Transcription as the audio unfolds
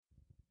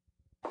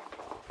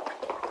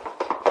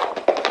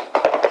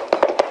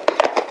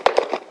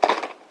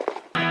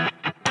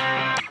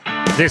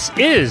This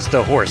is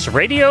the Horse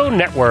Radio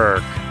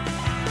Network.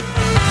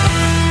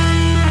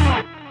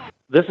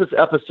 This is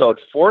episode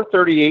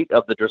 438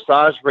 of the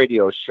Dressage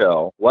Radio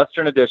Show,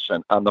 Western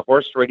Edition, on the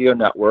Horse Radio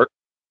Network,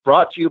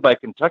 brought to you by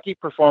Kentucky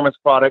Performance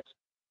Products,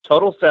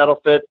 Total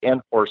Saddle Fit, and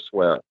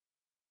Horseware.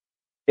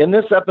 In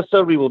this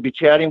episode, we will be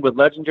chatting with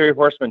legendary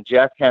horseman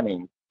Jack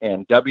Henning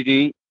and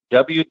WDAA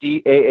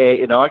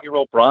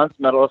inaugural bronze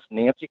medalist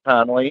Nancy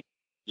Conley.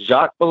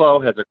 Jacques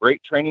Below has a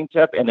great training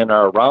tip, and in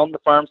our Around the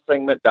Farm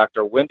segment,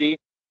 Dr. Wendy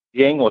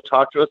Yang will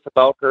talk to us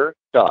about her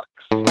ducks.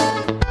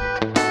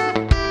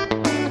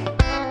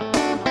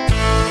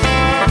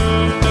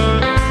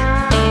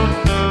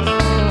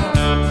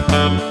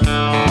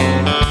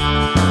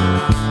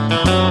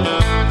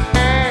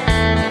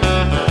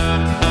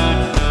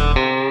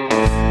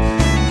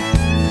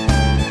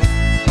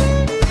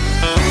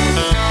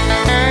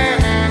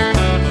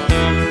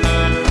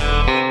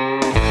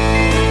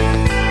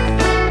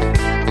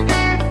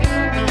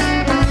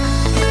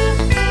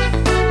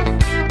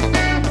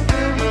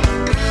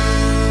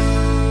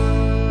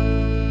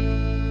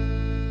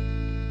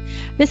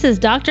 This is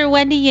Dr.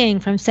 Wendy Yang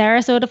from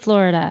Sarasota,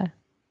 Florida.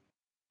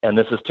 And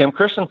this is Tim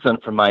Christensen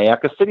from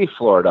Mayaca City,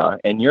 Florida,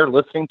 and you're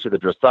listening to the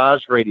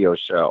Dressage Radio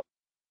Show.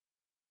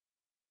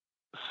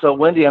 So,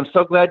 Wendy, I'm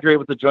so glad you're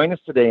able to join us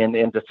today and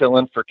to fill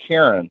in for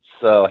Karen.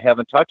 So,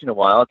 haven't talked to you in a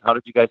while. How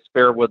did you guys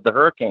fare with the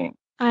hurricane?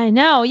 I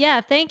know.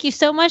 Yeah. Thank you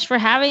so much for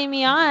having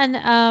me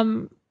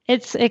on.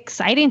 It's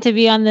exciting to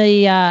be on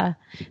the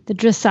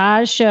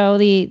Dressage Show,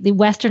 the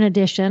Western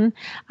Edition.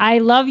 I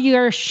love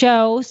your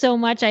show so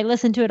much. I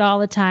listen to it all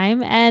the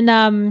time.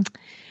 And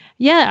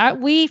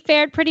we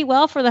fared pretty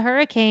well for the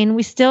hurricane.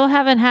 We still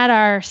haven't had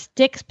our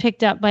sticks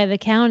picked up by the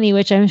county,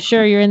 which I'm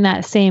sure you're in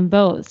that same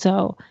boat.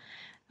 So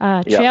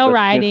trail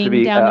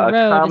riding down the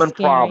road common is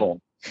scary.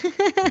 problem.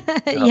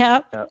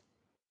 Yep.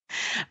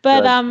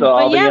 But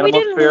yeah, we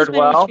didn't lose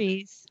many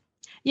trees.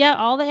 Yeah,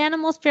 all the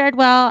animals fared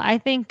well. I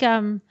think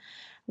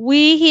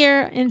we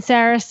here in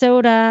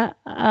Sarasota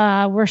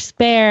were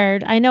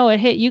spared. I know it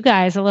hit you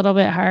guys a little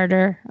bit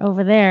harder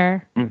over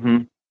there.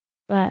 Mm-hmm.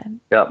 But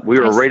yeah, we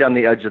were right on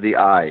the edge of the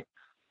eye.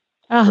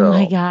 Oh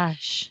my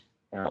gosh.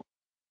 Yeah.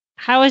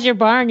 How was your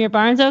barn? Your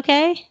barn's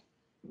okay?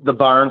 The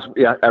barns,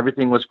 yeah,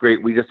 everything was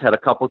great. We just had a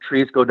couple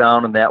trees go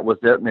down, and that was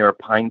it. And they were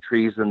pine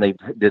trees, and they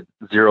did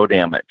zero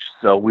damage.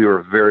 So we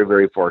were very,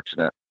 very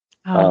fortunate.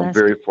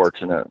 Very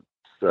fortunate.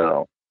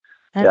 So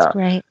that's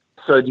great.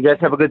 So did you guys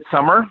have a good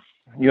summer?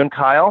 You and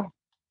Kyle?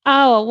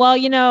 Oh,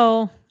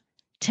 well,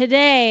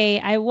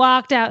 today I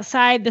walked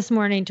outside this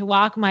morning to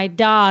walk my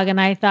dog, and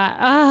I thought,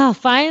 oh,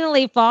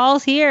 finally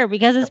fall's here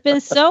because it's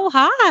been so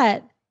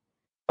hot.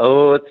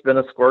 Oh, it's been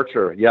a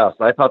scorcher. Yes,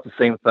 I thought the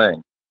same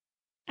thing.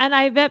 And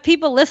I bet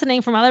people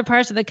listening from other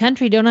parts of the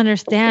country don't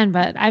understand,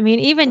 but I mean,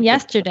 even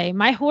yesterday,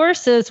 my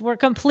horses were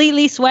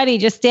completely sweaty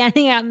just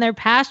standing out in their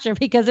pasture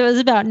because it was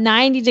about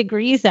 90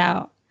 degrees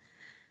out.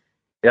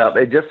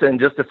 Yeah, just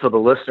for the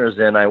listeners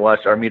I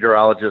watched our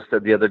meteorologist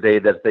said the other day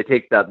that if they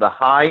take the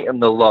high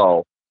and the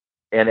low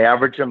and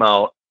average them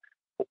out,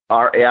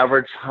 our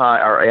average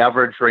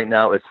right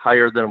now is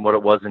higher than what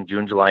it was in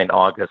June, July, and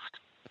August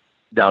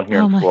down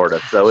here in Florida.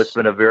 Gosh. So it's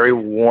been a very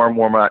warm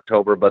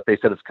October, but they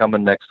said it's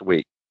coming next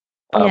week.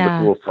 The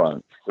cool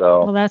front.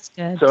 So well, that's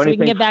good. So anything we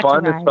can get back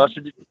fun to and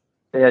special?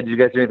 Did you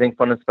guys do anything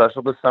fun and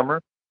special this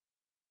summer?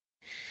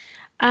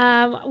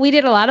 We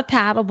did a lot of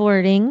paddle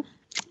boarding.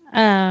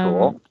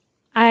 Cool.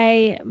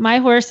 My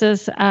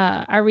horses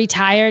are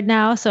retired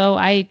now, so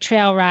I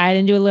trail ride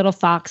and do a little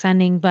fox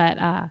hunting,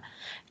 but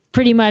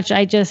pretty much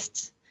they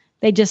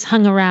just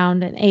hung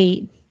around and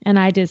ate, and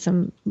I did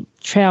some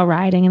trail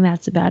riding, and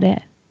that's about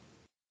it.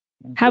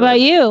 Good. How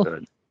about you?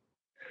 Good.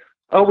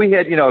 Oh, we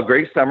had, a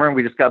great summer, and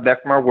we just got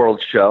back from our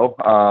World Show,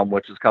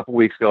 which was a couple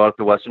weeks ago at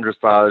the Western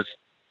Dressage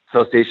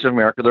Association of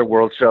America, their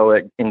World Show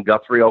in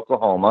Guthrie,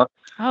 Oklahoma.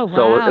 Oh, wow.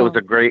 So it was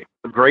a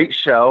great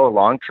show, a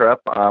long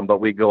trip, but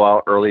we go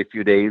out early a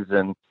few days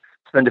and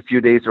spend a few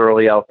days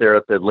early out there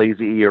at the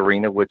Lazy E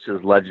Arena, which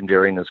is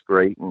legendary and is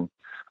great. And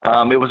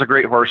it was a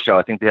great horse show.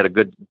 I think they had a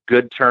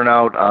good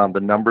turnout. The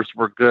numbers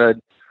were good.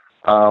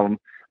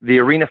 The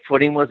arena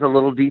footing was a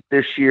little deep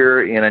this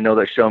year, and I know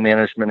that show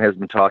management has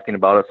been talking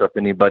about it. So if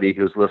anybody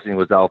who's listening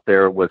was out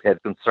there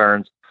had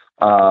concerns,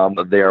 they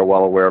are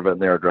well aware of it,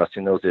 and they're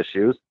addressing those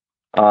issues.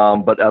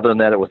 But other than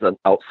that, it was an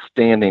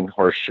outstanding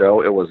horse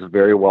show. It was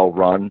very well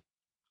run.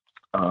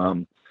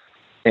 And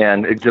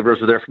exhibitors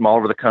were there from all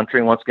over the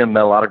country, and once again,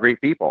 met a lot of great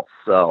people.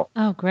 So,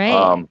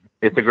 great.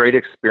 It's a great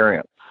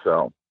experience.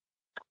 So,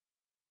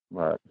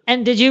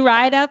 and did you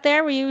ride out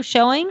there? Were you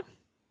showing?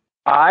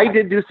 I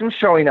did do some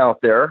showing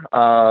out there.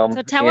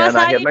 So tell us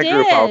how you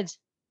did.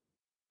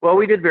 Well,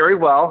 we did very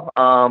well.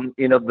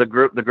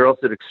 The girls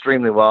did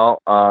extremely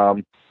well.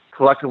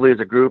 Collectively as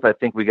a group, I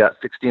think we got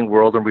 16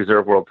 world and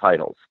reserve world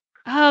titles.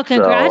 Oh,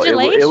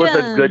 congratulations. So it was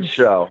a good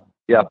show.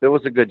 Yeah, it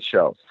was a good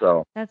show.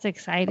 So that's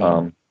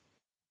exciting.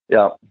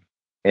 Yeah.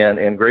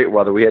 And great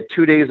weather. We had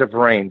 2 days of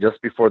rain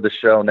just before the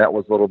show, and that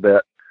was a little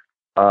bit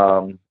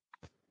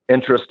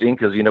interesting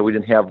because, we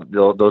didn't have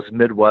those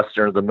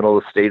Midwestern, the middle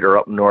of the state or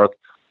up north,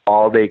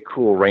 all-day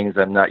cool rains.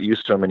 I'm not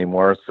used to them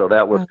anymore. So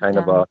that was kind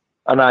of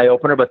an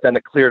eye-opener, but then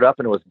it cleared up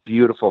and it was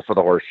beautiful for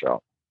the horse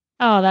show.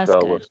 Oh, that's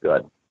good. So it was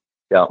good.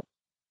 Yeah.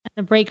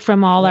 And a break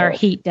from all our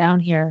heat down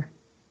here.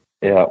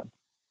 Yeah.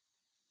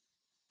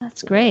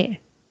 That's great.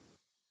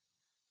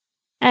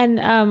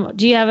 And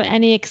do you have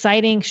any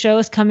exciting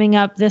shows coming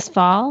up this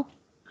fall?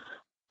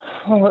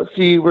 Let's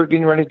see. We're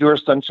getting ready to do our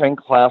Sunshine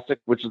Classic,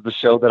 which is the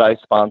show that I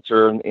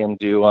sponsor and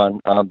do on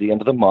the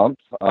end of the month.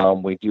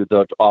 We do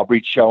the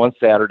All-Breed show on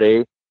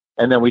Saturday,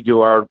 and then we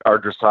do our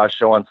dressage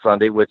show on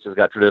Sunday, which has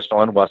got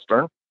traditional and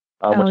Western,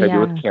 which I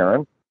do with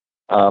Karen.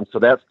 So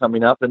that's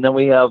coming up. And then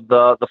we have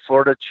the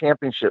Florida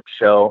Championship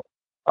show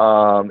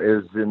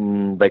is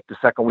in like the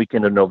second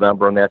weekend of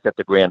November, and that's at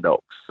the Grand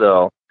Oaks.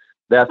 So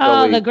that's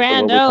the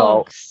Grand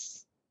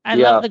Oaks. I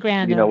love the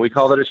Grand Oaks. We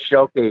call it a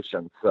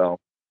showcation. So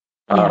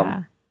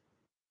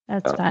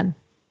that's fun.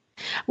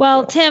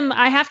 Well, Tim,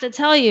 I have to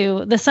tell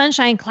you, the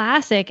Sunshine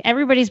Classic,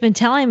 everybody's been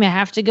telling me I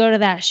have to go to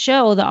that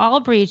show, the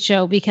All-Breed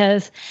show,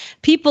 because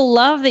people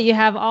love that you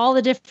have all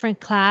the different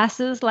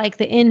classes, like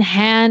the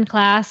in-hand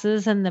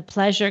classes and the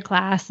pleasure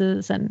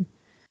classes. And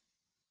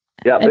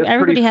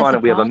it's pretty fun.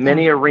 And we have a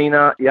mini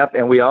arena. Yep.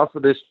 And we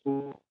also,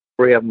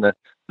 we have the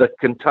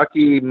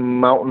Kentucky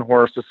Mountain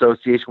Horse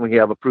Association. We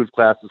have approved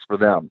classes for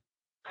them.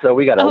 So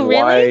we got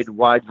a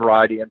wide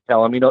variety and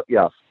tell them,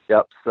 yes.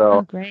 Yep.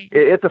 So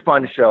it's a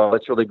fun show.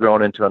 It's really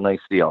grown into a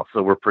nice deal.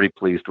 So we're pretty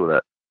pleased with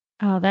it.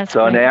 Oh, that's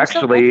so. Great. And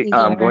actually,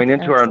 going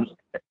into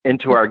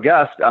our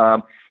guest,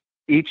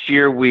 each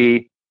year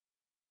we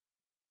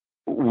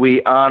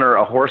honor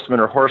a horseman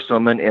or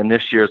horsewoman, and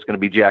this year it's going to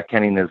be Jack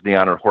Henning as the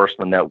honored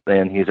horseman.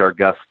 And he's our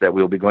guest that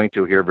we'll be going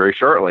to here very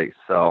shortly.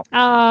 So.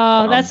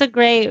 That's a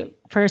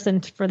great person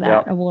for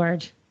that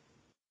award.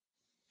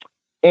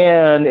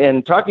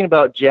 And talking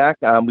about Jack,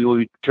 we will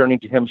be turning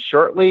to him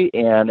shortly.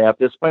 And at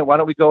this point, why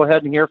don't we go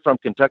ahead and hear from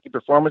Kentucky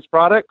Performance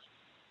Products,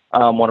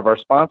 one of our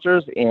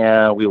sponsors,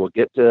 and we will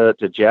get to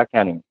Jack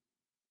Henning.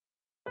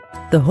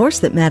 The horse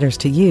that matters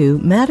to you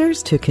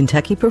matters to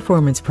Kentucky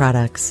Performance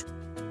Products.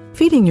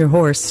 Feeding your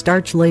horse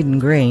starch-laden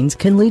grains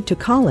can lead to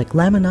colic,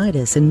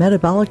 laminitis, and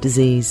metabolic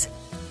disease.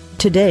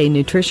 Today,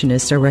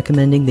 nutritionists are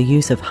recommending the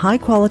use of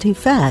high-quality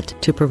fat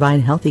to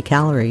provide healthy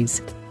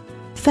calories.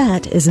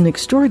 Fat is an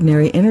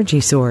extraordinary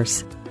energy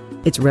source.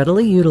 It's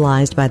readily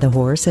utilized by the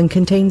horse and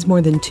contains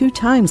more than 2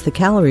 times the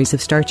calories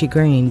of starchy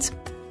grains.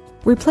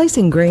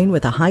 Replacing grain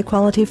with a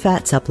high-quality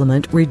fat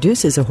supplement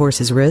reduces a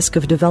horse's risk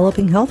of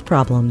developing health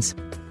problems.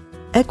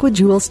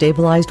 Equijewel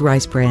Stabilized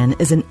Rice Bran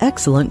is an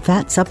excellent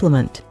fat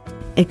supplement.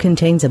 It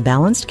contains a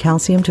balanced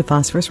calcium to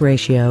phosphorus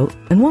ratio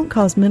and won't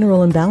cause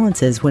mineral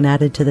imbalances when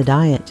added to the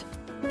diet.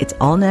 Its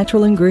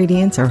all-natural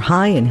ingredients are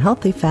high in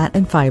healthy fat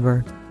and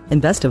fiber.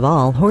 And best of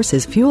all,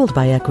 horses fueled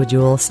by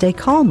Equijewel stay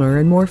calmer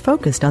and more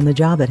focused on the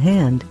job at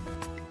hand.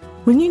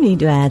 When you need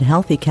to add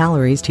healthy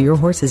calories to your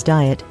horse's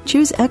diet,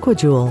 choose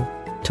Equijewel.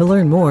 To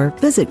learn more,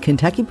 visit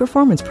Kentucky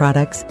Performance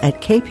Products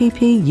at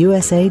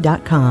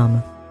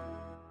kppusa.com.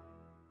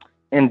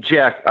 And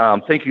Jack,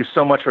 thank you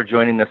so much for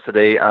joining us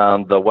today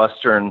on the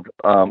Western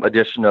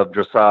edition of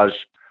Dressage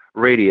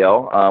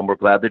Radio. We're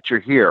glad that you're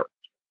here.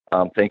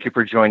 Thank you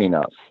for joining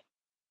us.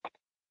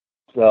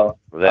 So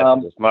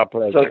it's my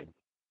pleasure.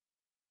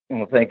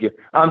 Well, thank you.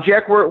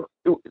 Jack,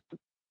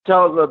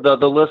 tell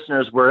the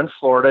listeners we're in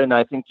Florida, and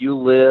I think you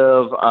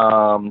live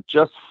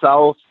just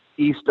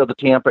southeast of the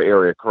Tampa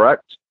area,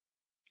 correct?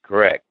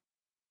 Correct.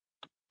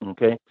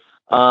 Okay.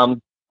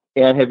 And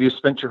have you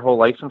spent your whole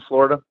life in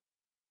Florida?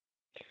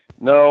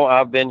 No,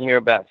 I've been here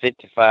about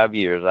 55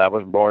 years. I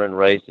was born and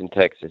raised in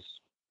Texas.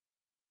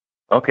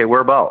 Okay,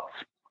 whereabouts?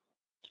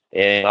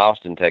 In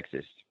Austin,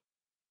 Texas.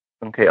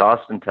 Okay,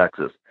 Austin,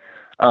 Texas.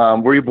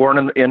 Were you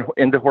born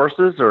into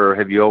horses, or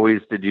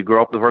did you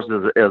grow up with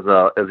horses as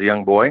a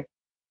young boy?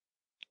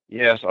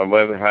 Yes,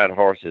 I've had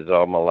horses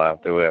all my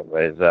life.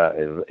 As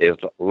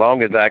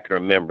long as I can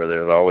remember,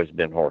 there's always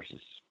been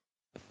horses.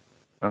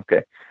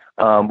 Okay.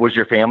 Was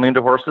your family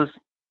into horses?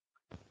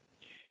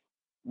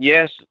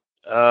 Yes.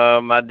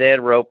 My dad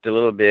roped a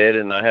little bit,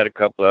 and I had a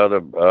couple of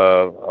other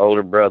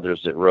older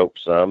brothers that roped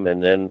some,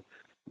 and then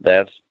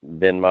that's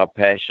been my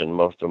passion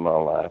most of my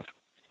life.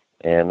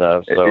 And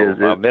so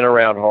I've been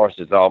around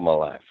horses all my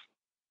life.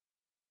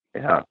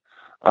 Yeah.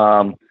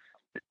 And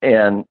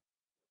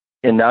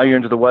now you're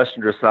into the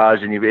Western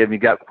dressage, and you've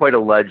got quite a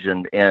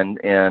legend.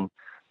 And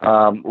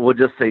we'll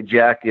just say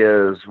Jack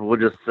is,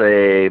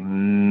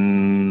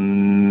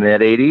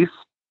 mid-80s.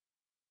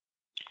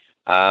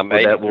 I'm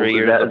 83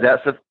 years old.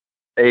 That's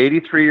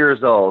 83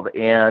 years old.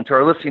 And to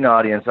our listening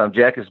audience,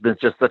 Jack has been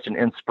just such an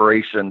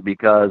inspiration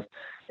because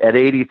at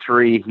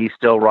 83, he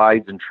still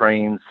rides and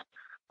trains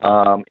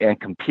and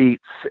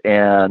competes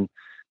and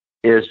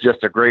is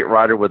just a great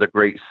rider with a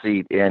great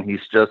seat. And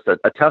he's just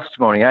a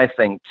testimony, I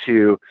think,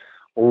 to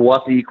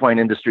what the equine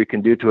industry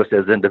can do to us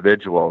as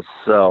individuals.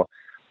 So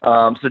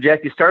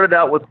Jack, you started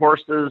out with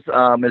horses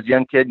as a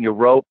young kid, and you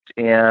roped.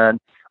 And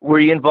were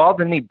you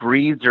involved in any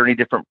breeds or any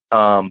different,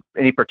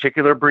 any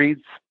particular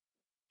breeds?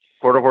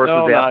 Quarter horses,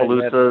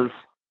 Appaloosas?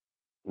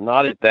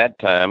 Not at that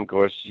time. Of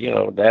course,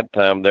 that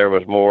time there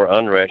was more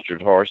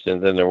unregistered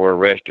horses than there were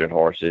registered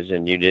horses,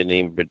 and you didn't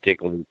even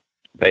particularly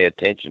pay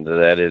attention to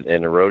that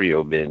in the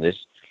rodeo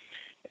business.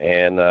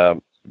 And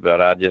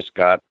but I just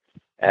got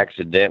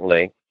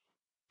accidentally,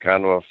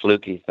 kind of a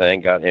fluky thing,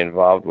 got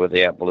involved with the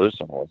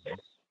Appaloosa horses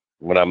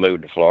when I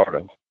moved to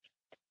Florida.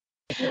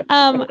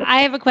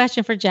 I have a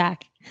question for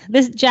Jack.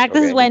 This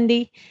is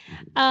Wendy.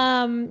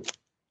 Do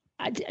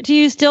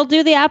you still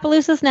do the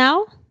Appaloosas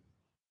now?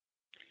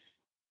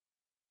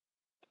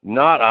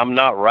 I'm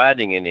not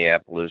riding any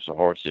Appaloosa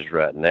horses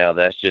right now.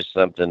 That's just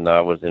something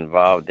I was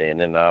involved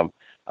in, and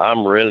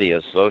I'm really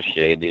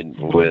associated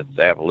with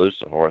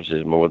Appaloosa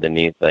horses more than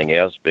anything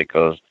else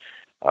because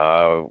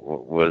I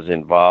was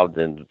involved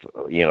in,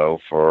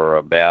 for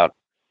about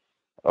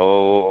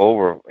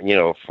over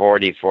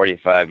 40,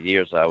 45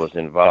 years. I was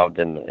involved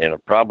in and I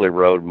probably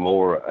rode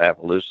more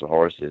Appaloosa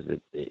horses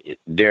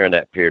during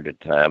that period of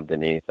time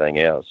than anything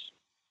else.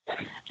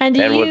 And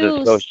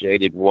was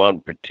associated one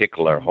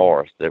particular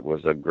horse that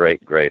was a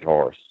great, great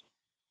horse.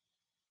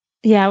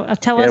 Yeah,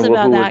 tell us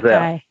about that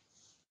guy.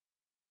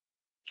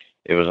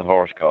 It was a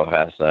horse called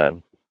High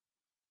Sign.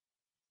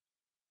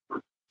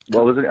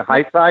 What was it?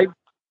 High Side?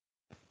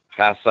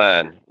 High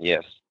Sign,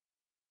 yes.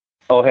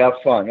 Oh, have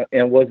fun.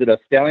 And was it a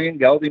stallion,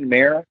 gelding,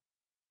 mare?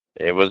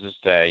 It was a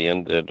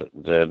stallion that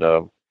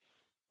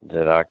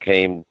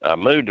I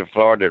moved to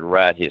Florida to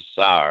ride his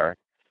sire,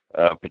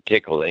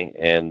 particularly,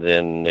 and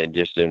then it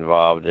just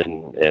involved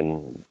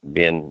in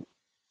being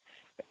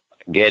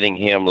getting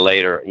him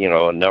later,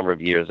 a number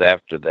of years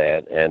after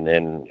that, and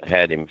then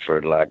had him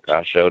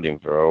I showed him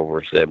for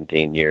over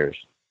 17 years.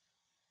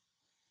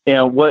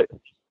 And what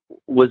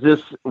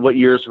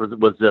years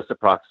was this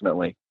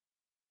approximately?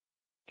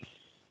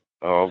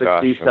 Oh,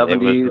 60s, gosh.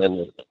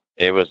 70s?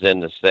 It was in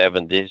the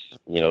 70s,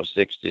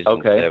 60s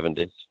okay. and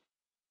 70s.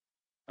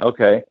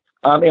 Okay.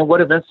 And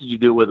what events did you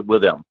do with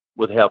him,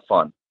 with Have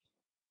Fun?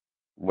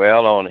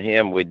 Well, on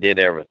him, we did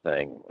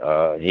everything.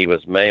 He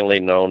was mainly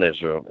known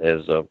as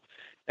a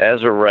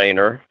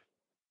reiner.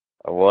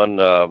 I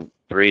won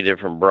 3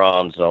 different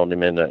bronze on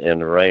him in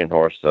the Rein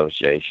Horse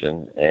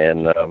Association,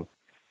 and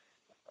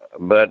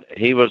but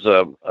he was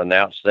an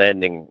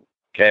outstanding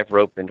calf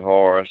roping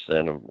horse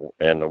and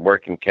a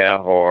working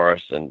cow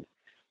horse, and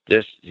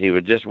he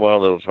was just one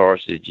of those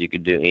horses you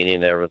could do any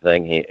and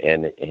everything.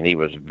 He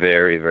was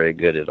very, very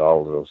good at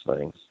all of those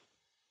things.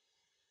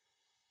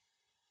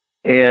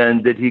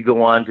 And did he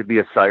go on to be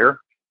a sire?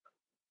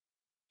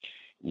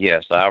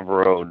 Yes, I've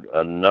rode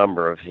a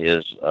number of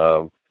his.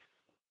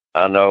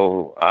 I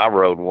know I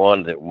rode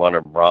one that won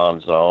a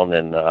bronze on,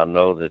 and I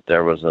know that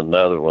there was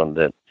another one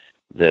that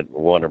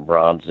won a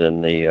bronze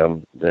in the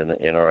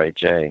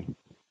NRHA.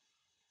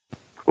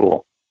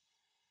 Cool.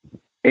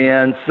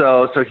 And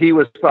so he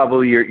was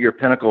probably your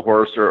pinnacle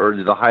horse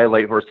or the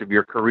highlight horse of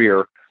your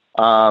career.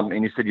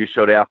 And you said you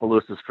showed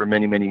Appaloosas for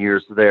many, many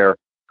years there.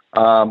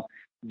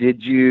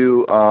 Did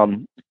you,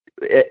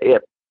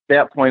 at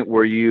that point,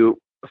 were you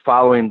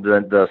following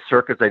the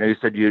circuits? I know you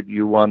said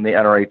you won the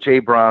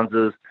NRHA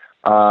bronzes.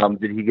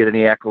 Did he get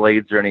any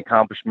accolades or any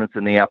accomplishments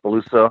in the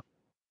Appaloosa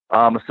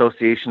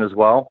Association as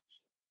well?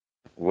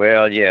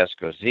 Well, yes,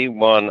 because he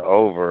won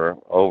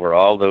over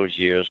all those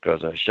years,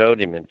 because I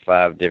showed him in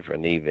 5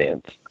 different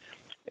events,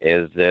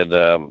 is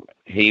that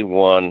he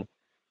won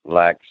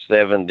like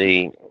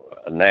 70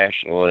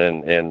 national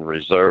and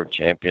reserve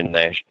champion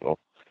national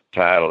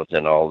titles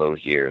in all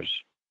those years.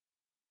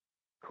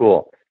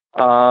 Cool.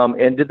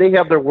 And did they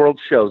have their world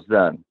shows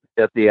then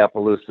at the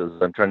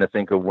Appaloosas? I'm trying to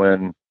think of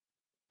when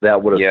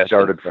that would have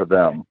started for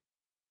them.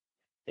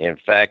 In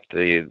fact,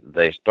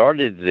 they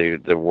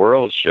started the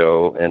world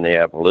show in the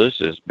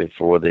Appaloosas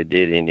before they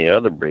did any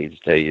other breeds,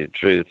 to tell you the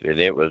truth. And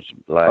it was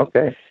like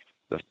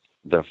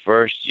the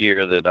first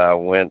year that I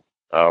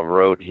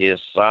rode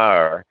his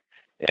sire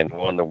and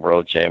won the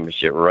world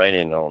championship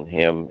reining on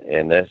him,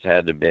 and this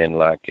had to have been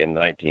like in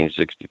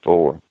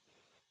 1964.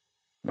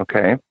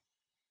 Okay.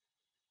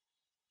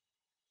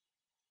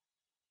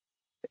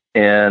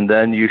 And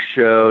then you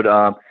showed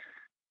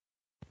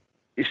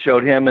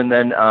him, and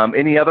then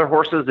any other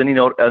horses,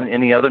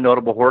 any other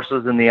notable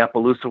horses in the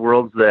Appaloosa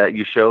worlds that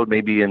you showed,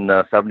 maybe in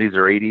the 70s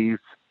or 80s?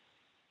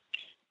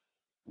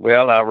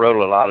 Well, I rode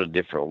a lot of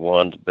different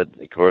ones, but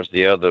of course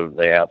the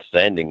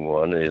outstanding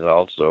one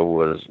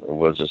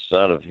was a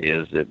son of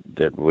his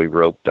that we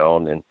roped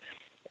on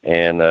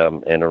and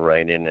a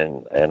reining,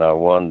 and I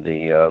won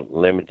the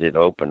limited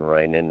open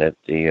reining at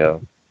the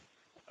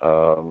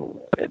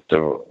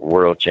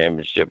World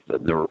Championship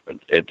at the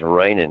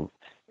reining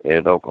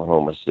at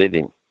Oklahoma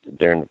City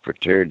during the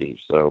fraternity.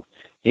 So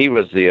he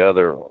was the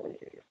other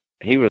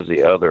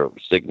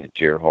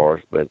signature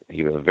horse, but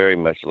he was very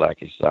much like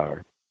his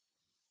sire.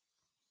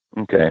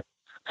 Okay.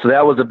 So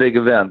that was a big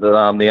event. The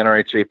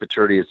NRHA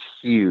fraternity is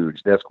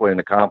huge. That's quite an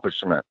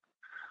accomplishment.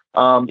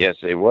 Yes,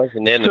 it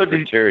wasn't in the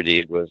fraternity.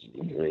 It was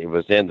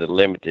in the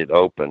limited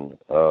open.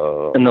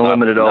 In the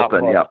limited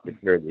open, yeah.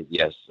 Fraternity.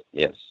 Yes,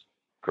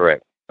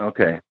 correct.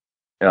 Okay,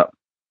 yeah.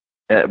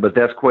 But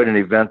that's quite an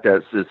event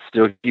that's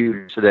still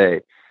huge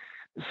today.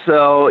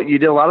 So you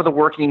did a lot of the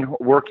working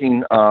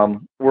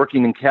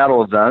in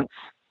cattle events.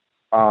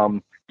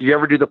 Do you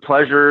ever do the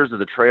pleasures or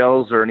the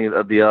trails or any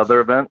of the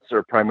other events,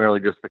 or primarily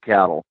just the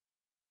cattle?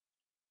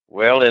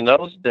 Well, in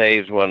those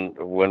days when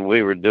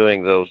we were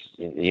doing those,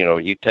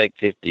 you take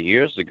 50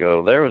 years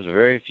ago, there was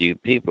very few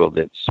people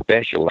that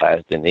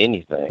specialized in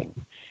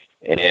anything.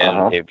 And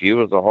if you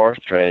was a horse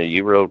trainer,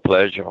 you rode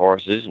pleasure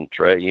horses and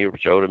you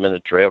showed them in the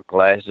trail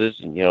classes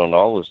and, and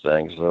all those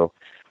things. So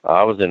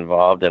I was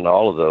involved in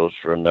all of those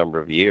for a number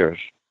of years.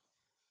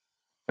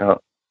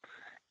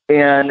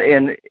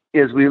 And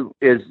is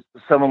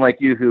someone like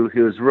you who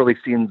has really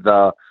seen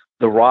the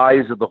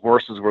rise of the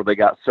horses where they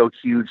got so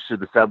huge through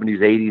the 70s,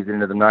 80s,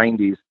 into the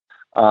 90s,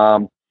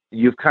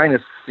 you've kind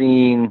of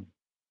seen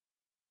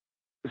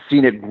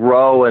it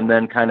grow and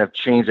then kind of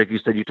change. Like you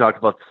said, you talked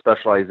about the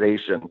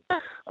specialization.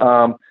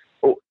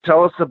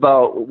 Tell us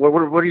about what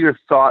are your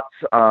thoughts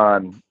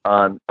on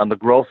the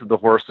growth of the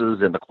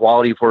horses and the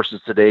quality of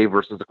horses today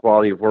versus the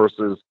quality of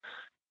horses,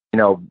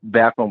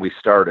 back when we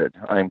started?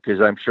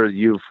 Because I'm sure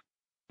you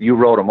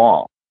rode them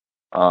all.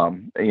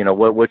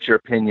 What's your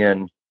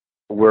opinion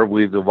where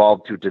we've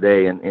evolved to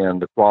today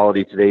and the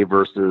quality today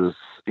versus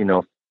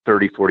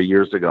 30, 40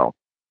 years ago?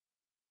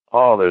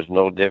 Oh, there's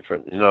no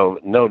different.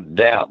 No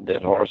doubt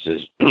that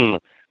horses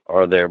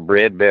are they're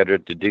bred better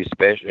to do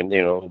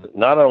special.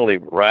 Not only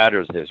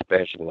riders have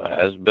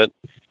specialized, but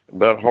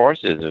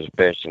horses are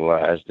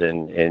specialized,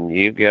 and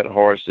you get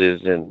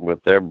horses and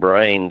with their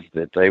brains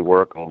that they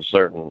work on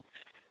certain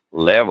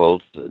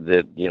levels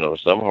that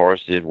some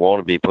horses want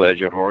to be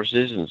pleasure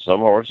horses and some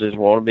horses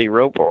want to be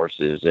rope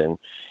horses, and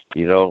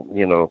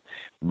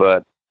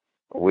but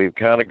we've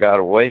kind of got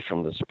away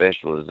from the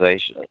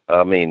specialization.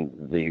 I mean,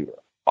 the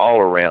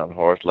all-around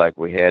horse like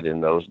we had in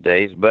those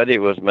days, but it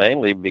was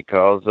mainly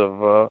because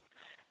of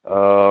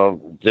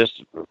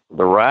just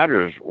the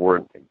riders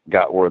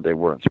got where they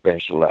weren't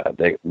specialized.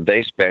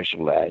 They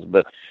specialized,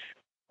 but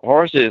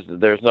horses,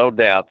 there's no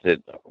doubt that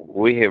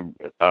we have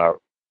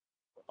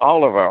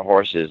all of our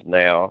horses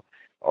now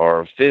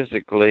are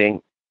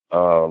physically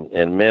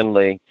and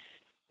mentally,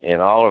 and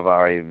all of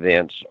our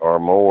events are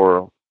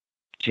more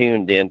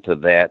tuned into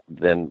that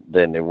than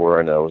they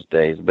were in those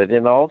days. But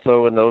then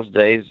also in those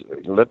days,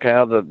 look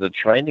how the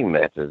training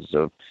methods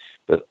of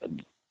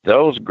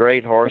those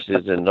great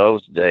horses in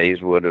those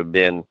days would have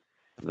been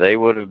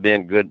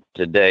good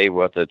today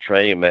with the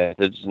training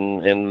methods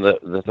and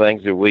the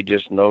things that we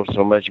just know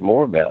so much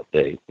more about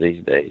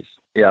these days.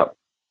 Yeah.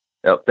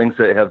 Things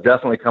that have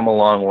definitely come a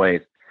long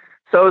way.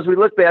 So as we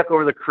look back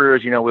over the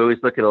careers, we always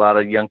look at a lot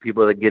of young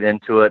people that get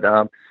into it.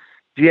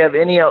 Do you have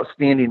any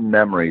outstanding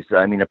memories?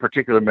 I mean, a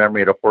particular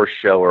memory at a horse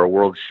show or a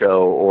world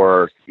show,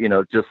 or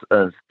just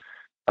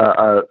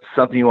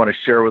something you want to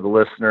share with the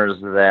listeners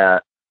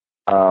that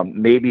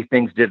maybe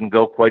things didn't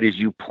go quite as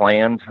you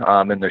planned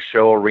in the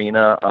show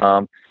arena.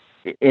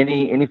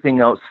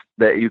 Anything else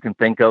that you can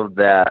think of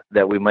that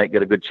we might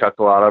get a good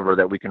chuckle out of, or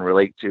that we can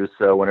relate to?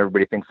 So when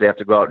everybody thinks they have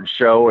to go out and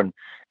show and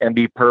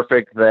be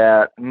perfect,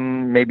 that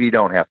maybe you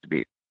don't have to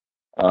be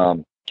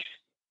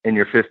in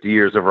your 50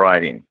 years of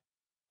riding.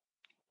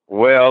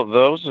 Well,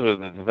 those are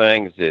the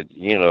things that,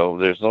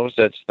 there's no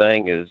such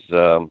thing as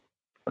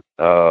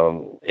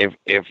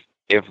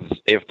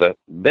if the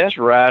best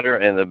rider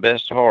and the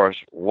best horse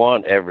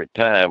won every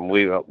time,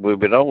 we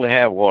would only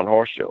have one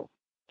horse show,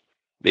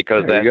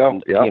 because that's,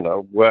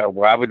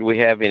 why would we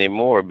have any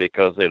more?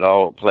 Because it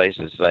all plays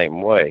the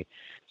same way.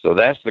 So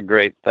that's the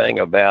great thing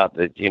about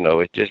it.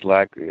 It's just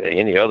like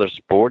any other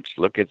sports.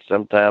 Look at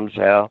sometimes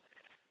how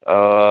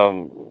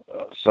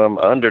some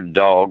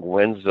underdog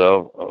wins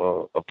a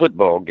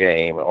football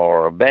game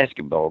or a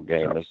basketball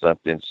game or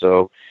something.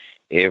 So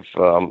if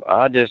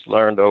I just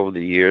learned over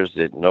the years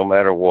that no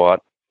matter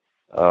what,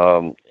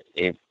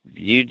 if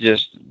you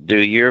just do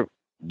your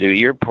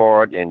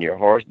part and your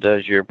horse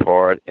does your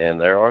part, and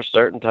there are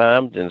certain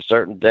times and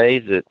certain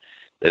days that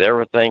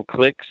everything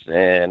clicks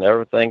and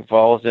everything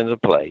falls into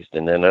place,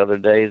 and then other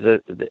days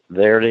that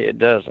it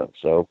doesn't.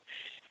 So,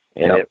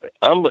 and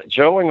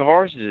showing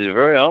horses is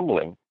very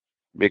humbling,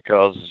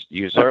 because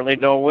you certainly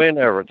don't win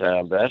every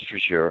time. That's for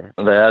sure.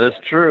 That is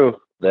true.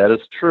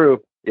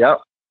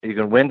 Yep. You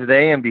can win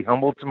today and be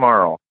humbled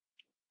tomorrow.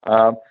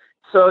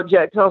 So,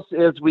 Jack, tell us,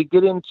 as we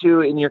get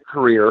into in your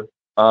career,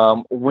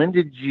 how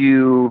did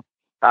you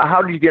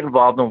get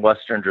involved in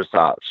Western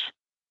dressage?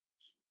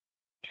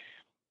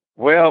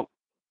 Well,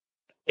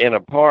 in a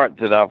part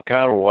that I've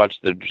kind of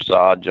watched the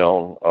dressage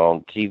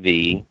on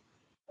TV,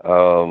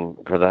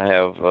 because I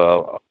have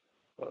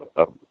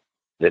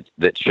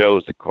that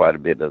shows quite a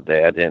bit of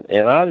that,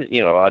 and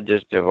I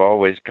just have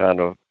always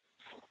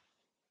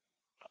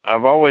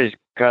I've always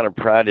kind of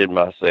prided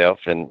myself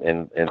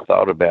and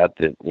thought about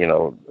that.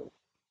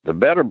 The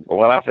better,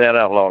 when I found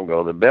out long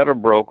ago, the better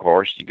broke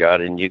horse you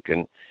got, and you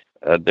can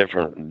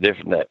different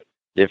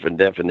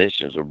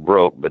definitions of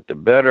broke, but the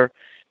better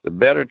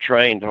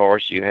trained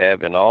horse you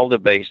have in all the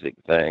basic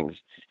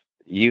things,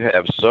 you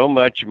have so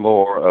much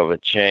more of a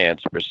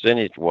chance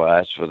percentage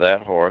wise for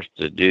that horse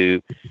to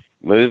do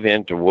move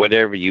into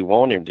whatever you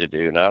want him to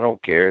do. And I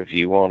don't care if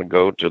you want to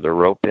go to the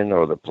roping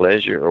or the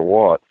pleasure or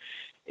what.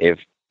 If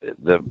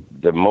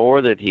the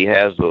more that he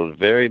has those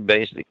very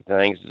basic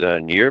things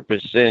done, your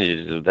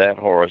percentages of that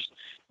horse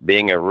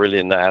being a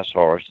really nice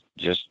horse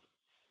just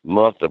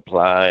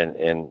multiply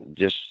and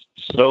just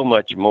so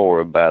much more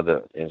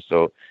and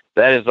so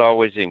that has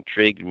always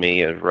intrigued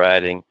me as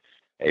riding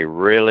a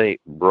really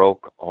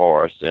broke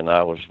horse. And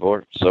I was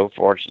so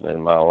fortunate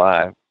in my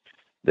life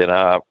that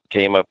I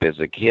came up as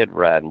a kid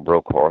riding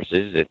broke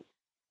horses.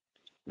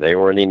 They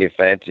weren't any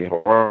fancy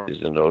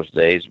horses in those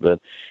days, but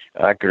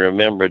I can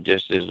remember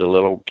just as a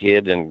little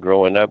kid and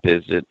growing up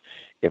is that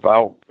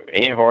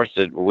any horse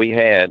that we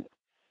had,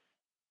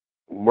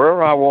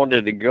 where I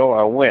wanted to go,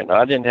 I went.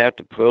 I didn't have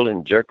to pull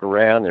and jerk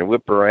around and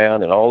whip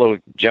around and all those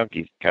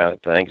junky kind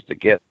of things to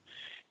get.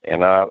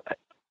 And I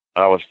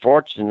was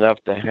fortunate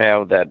enough to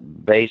have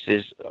that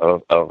basis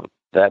of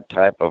that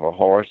type of a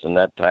horse and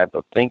that type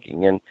of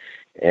thinking.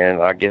 And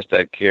I guess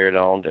that carried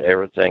on to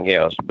everything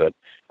else. But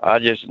I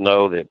just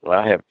know that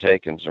I have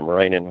taken some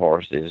reining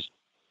horses,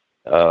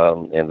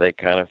 and they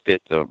kind of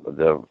fit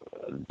the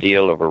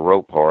deal of a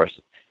rope horse.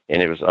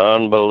 And it was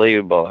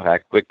unbelievable how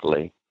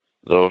quickly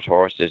those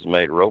horses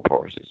made rope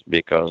horses,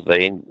 because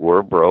they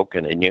were broke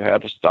and they knew how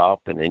to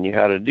stop and they knew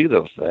how to do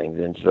those things.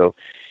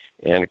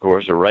 And of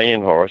course, a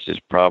reining horse is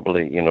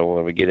probably,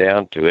 when we get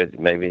down to it,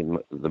 maybe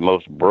the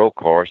most broke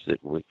horse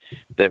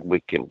that we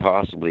can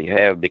possibly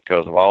have,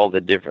 because of all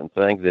the different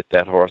things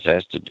that horse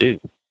has to do.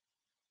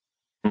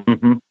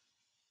 Mm-hmm.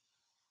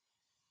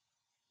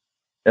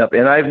 Yep,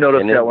 and I've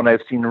noticed that when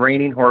I've seen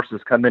reining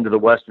horses come into the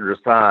Western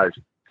dressage,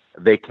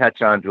 they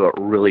catch on to it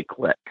really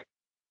quick.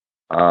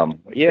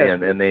 Yeah,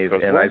 and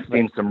I've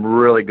seen some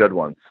really good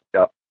ones.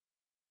 Yep.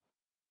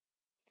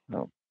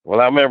 Oh.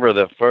 Well, I remember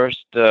the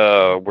first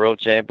world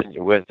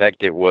championship. In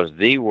fact, it was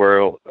the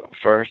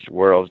first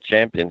world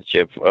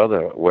championship for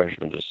the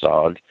Western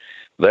dressage.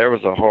 There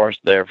was a horse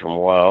there from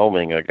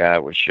Wyoming. A guy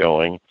was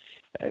showing.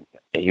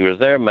 He was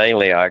there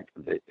mainly. I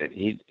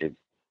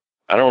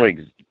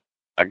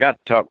got to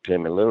talk to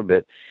him a little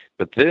bit,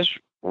 but this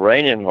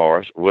reining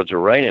horse was a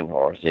reining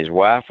horse. His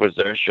wife was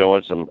there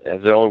showing some.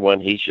 That's the only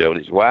one he showed.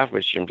 His wife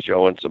was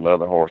showing some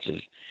other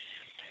horses,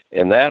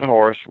 and that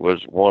horse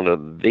was one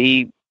of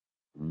the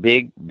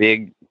big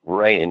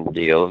reining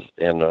deals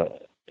in the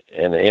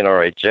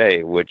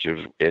NRHA, which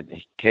is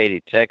in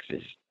Katy,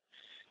 Texas.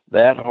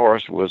 That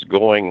horse was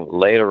going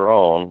later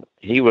on.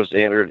 He was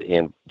entered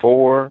in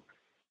 4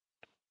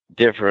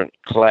 different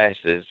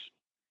classes,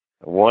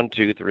 1,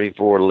 2, 3,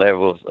 4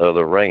 levels of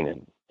the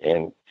reining,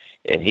 and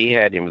he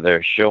had him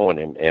there showing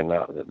him, and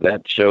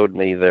that showed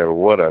me there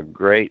what a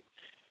great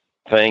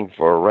thing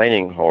for a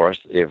reining horse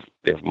if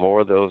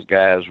more of those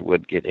guys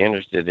would get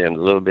interested in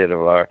a little bit of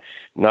our,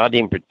 not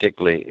even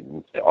particularly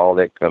all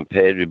that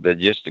competitive, but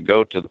just to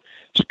go to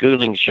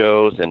schooling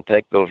shows and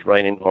take those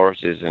reining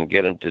horses and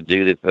get them to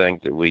do the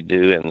things that we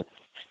do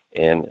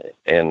and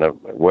the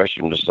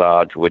Western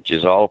dressage, which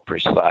is all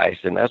precise,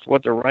 and that's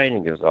what the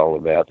reining is all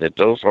about. That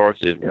those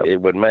horses,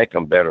 it would make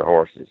them better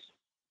horses.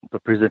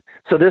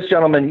 So this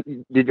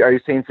gentleman, are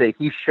you saying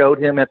he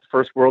showed him at the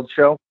first World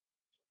Show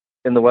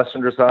in the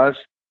Western dressage?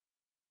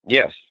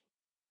 Yes.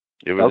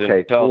 It was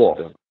okay,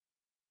 cool.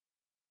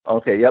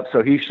 Okay, yep.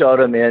 So he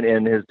showed him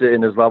in his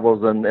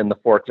levels in the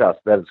 4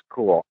 tests. That is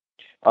cool.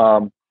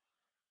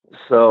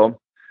 So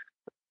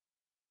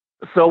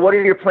what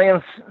are your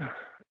plans,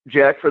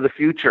 Jack, for the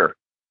future?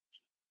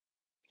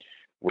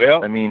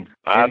 Well, I mean,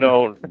 I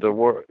don't. The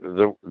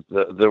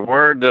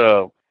word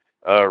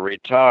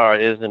retire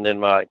isn't in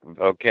my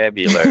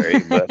vocabulary,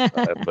 but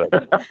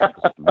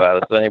by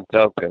the same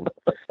token,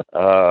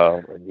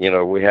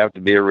 we have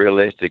to be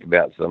realistic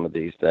about some of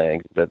these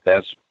things. But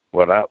that's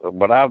what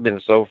I've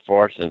been so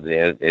fortunate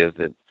in, is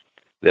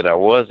that I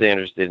was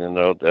interested in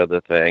those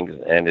other things,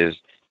 and as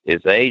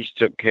age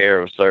took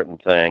care of certain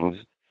things,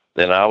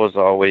 then I was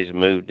always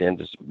moved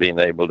into being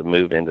able to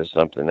move into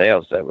something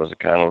else. That was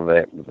kind of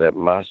that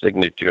my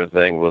signature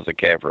thing was a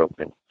calf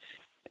roping.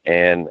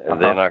 And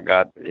then I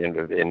got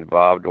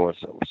involved with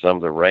some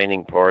of the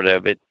reining part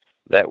of it.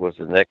 That was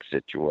the next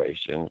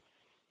situation.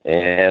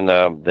 And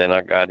then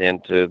I got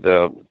into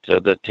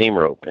the team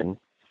roping,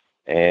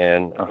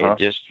 and it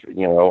just,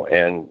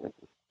 and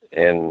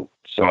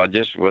so I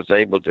just was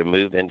able to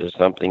move into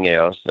something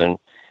else, and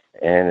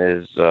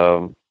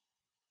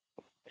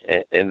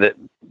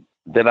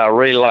that I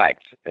really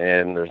liked.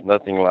 And there's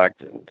nothing like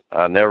that.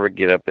 I never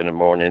get up in the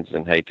mornings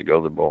and hate to go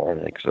to the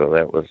barn.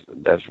 So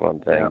that's one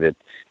thing that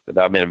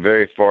I've been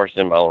very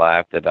fortunate in my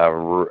life, that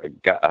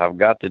I've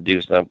got to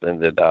do something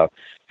that I've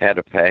had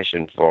a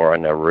passion for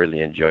and I really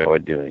enjoy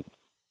doing.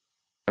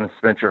 And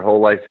spent your whole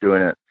life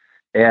doing it.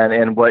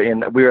 And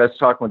we were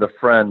talking with a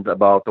friend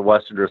about the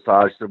Western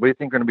dressage. So what do you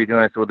think we're going to be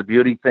doing? So the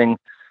beauty thing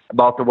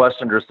about the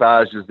Western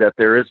dressage is that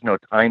there is no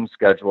time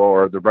schedule,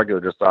 or the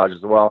regular dressage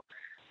as well,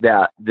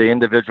 that the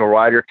individual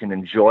rider can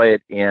enjoy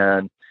it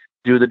and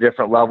do the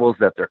different levels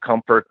that they're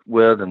comfort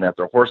with and that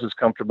their horse is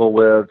comfortable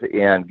with,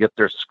 and get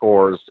their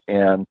scores.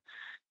 And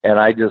And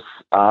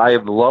I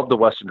love the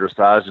Western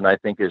dressage, and I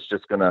think it's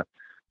just going to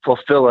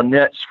fulfill a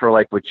niche for,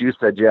 like what you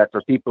said, Jack,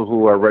 for people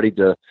who are ready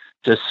to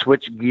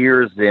switch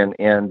gears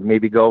and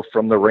maybe go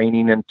from the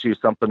reining into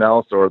something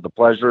else, or the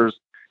pleasures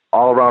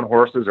all around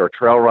horses, or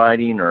trail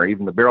riding, or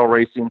even the barrel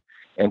racing,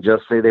 and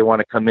just say they want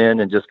to come in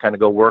and just kind of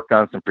go work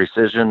on some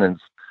precision and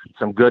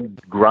some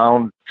good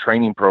ground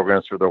training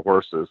programs for their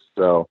horses.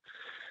 So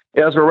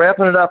as we're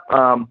wrapping it up,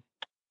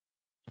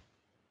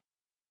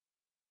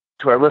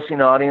 to our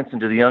listening audience and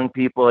to the young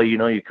people,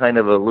 you kind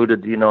of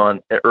alluded,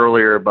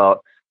 earlier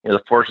about, the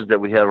forces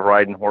that we have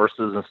riding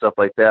horses and stuff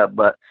like that.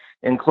 But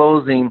in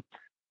closing,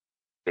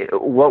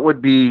 what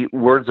would be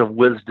words of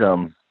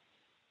wisdom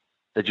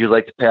that you'd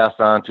like to pass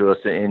on to us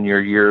in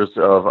your years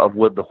of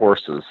with the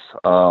horses,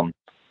 of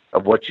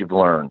what you've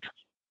learned?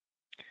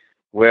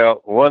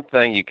 Well, one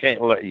thing,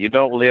 you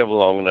don't live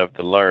long enough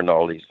to learn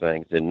all these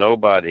things, and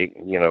nobody,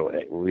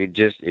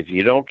 if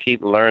you don't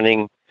keep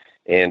learning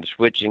and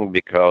switching,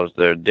 because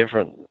there are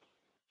different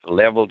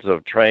levels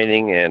of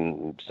training,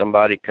 and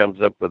somebody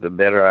comes up with a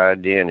better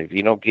idea, and if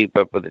you don't keep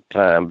up with the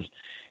times,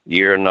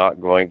 you're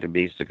not going to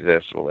be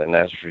successful, and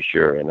that's for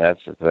sure. And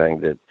that's the thing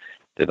that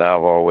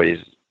I've always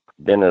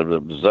been an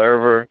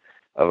observer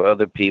of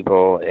other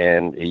people,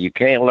 and you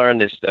can't learn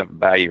this stuff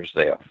by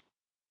yourself.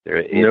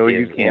 It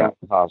is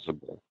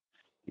impossible.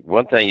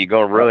 One thing, you're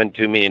going to ruin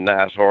too many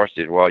nice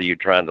horses while you're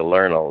trying to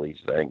learn all these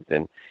things,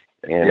 and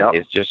yep.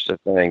 It's just a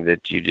thing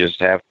that you just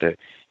have to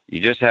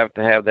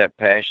have that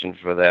passion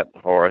for that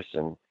horse,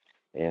 and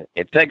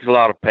it takes a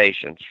lot of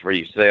patience for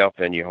yourself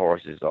and your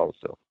horses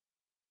also.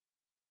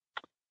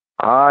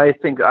 I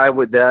think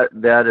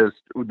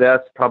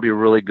that's probably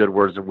really good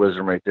words of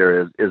wisdom right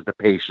there, is the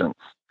patience.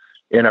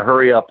 In a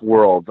hurry up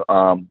world,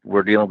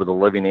 we're dealing with a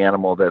living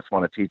animal that's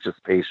want to teach us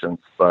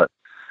patience. But,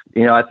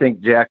 I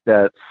think, Jack,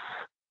 that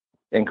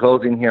in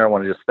closing here, I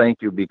want to just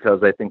thank you,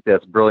 because I think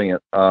that's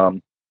brilliant.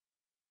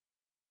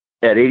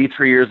 At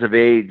 83 years of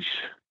age,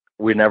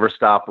 we never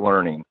stop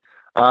learning.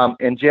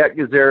 And Jack,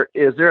 is there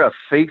a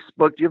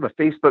Facebook? Do you have a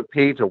Facebook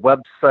page, a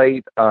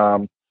website,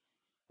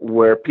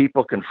 where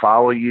people can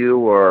follow you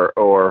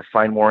or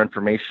find more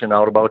information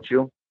out about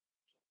you?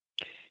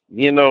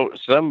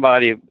 Some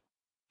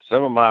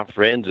of my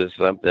friends or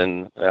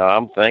something,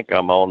 I think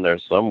I'm on there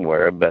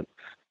somewhere, but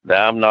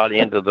I'm not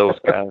into those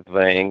kind of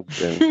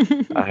things.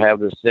 And I have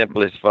the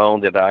simplest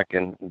phone that I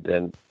can,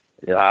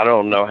 I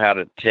don't know how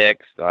to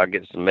text. I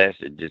get some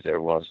messages every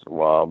once in a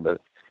while, but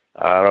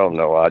I don't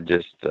know. I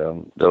just,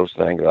 those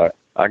things,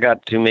 I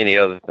got too many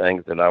other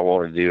things that I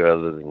want to do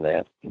other than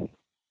that.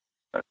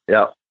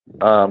 Yeah.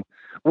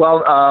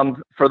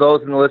 For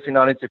those in the listening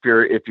audience, if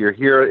you're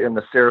here in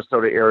the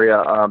Sarasota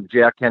area,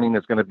 Jack Henning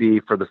is going to be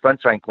for the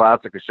Sunshine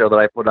Classic, a show that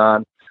I put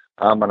on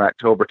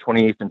October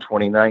 28th and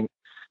 29th.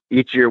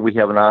 Each year we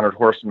have an honored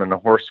horseman and a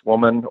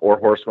horsewoman or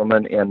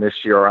horsewoman, and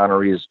this year our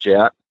honoree is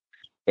Jack.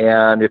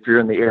 And if you're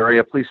in the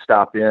area, please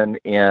stop in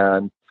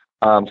and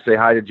say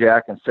hi to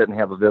Jack and sit and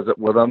have a visit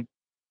with him.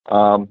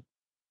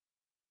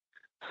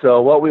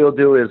 So what we will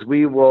do is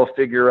we will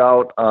figure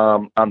out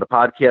on the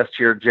podcast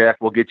here, Jack,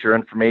 we'll get your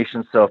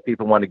information. So if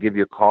people want to give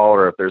you a call,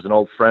 or if there's an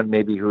old friend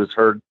maybe who's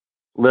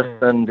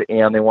listened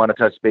and they want to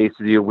touch base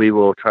with you, we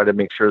will try to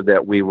make sure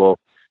that we will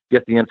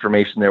get the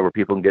information there where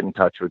people can get in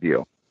touch with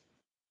you.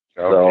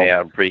 Okay, I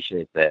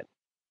appreciate that.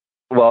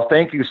 Well,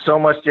 thank you so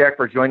much, Jack,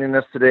 for joining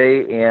us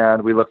today,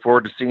 and we look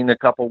forward to seeing you in a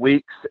couple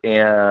weeks,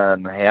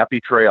 and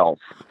happy trails.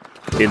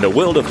 In the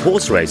world of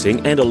horse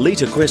racing and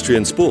elite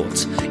equestrian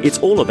sports, it's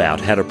all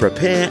about how to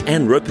prepare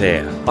and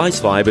repair.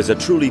 IceVibe is a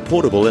truly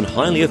portable and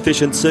highly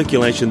efficient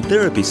circulation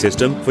therapy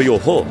system for your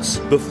horse.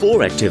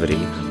 Before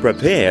activity,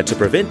 prepare to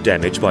prevent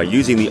damage by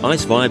using the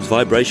IceVibe's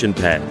vibration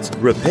pads.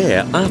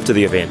 Repair after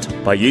the event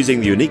by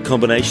using the unique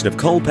combination of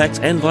cold packs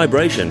and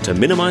vibration to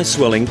minimize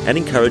swelling and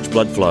encourage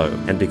blood flow.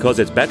 And because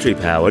it's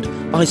battery-powered,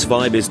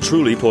 IceVibe is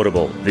truly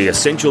portable. The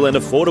essential and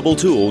affordable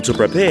tool to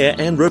prepare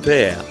and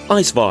repair.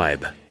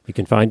 IceVibe. You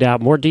can find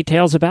out more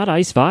details about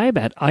IceVibe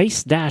at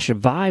ice-vibe.com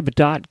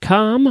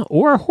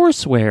or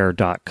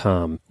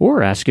horseware.com,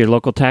 or ask your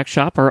local tack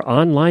shop or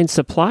online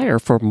supplier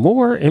for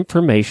more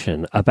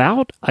information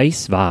about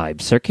IceVibe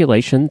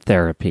circulation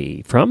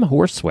therapy from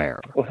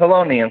Horseware. Well,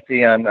 hello,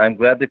 Nancy. I'm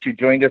glad that you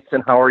joined us,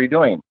 and how are you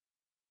doing?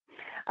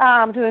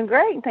 I'm doing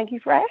great. Thank you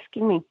for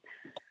asking me.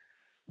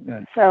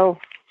 Good. So,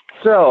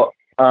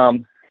 a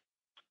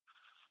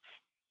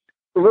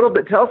little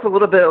bit. Tell us a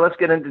little bit. Let's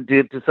get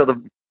into so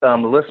the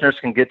listeners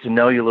can get to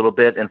know you a little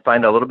bit and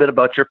find out a little bit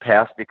about your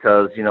past,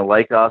 because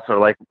like us or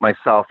like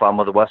myself,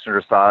 with the Western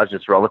dressage,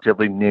 it's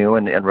relatively new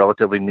and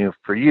relatively new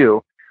for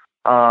you.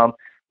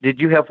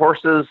 Did you have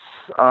horses?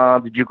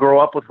 Did you grow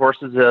up with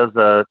horses as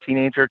a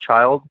teenager,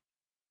 child?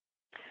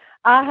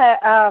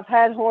 I've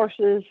had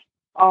horses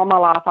all my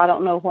life. I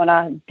don't know when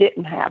I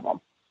didn't have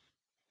them,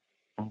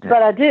 okay.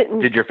 But I didn't.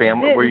 Did your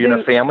family? Were you in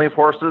a family of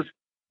horses?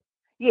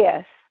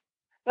 Yes,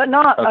 but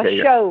not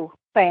a show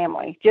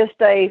family, just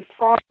a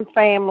farm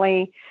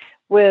family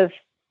with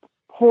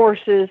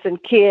horses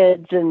and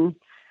kids, and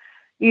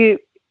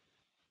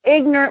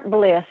ignorant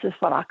bliss is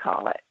what I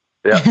call it.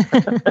 Yeah.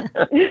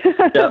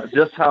 Yeah,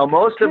 just how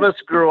most of us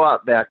grew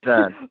up back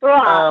then.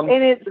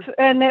 Right,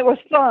 and it was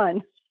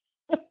fun.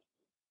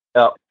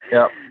 Yep.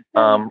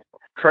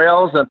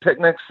 Trails and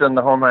picnics and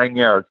the whole 9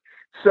 yards.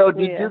 So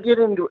did you get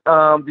into,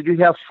 did you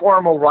have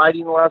formal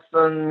riding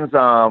lessons,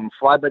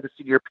 fly by the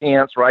seat of your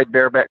pants, ride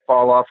bareback,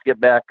 fall off, get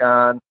back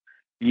on,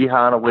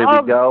 yeehaw, and away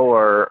we go,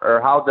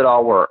 or how did it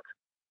all work?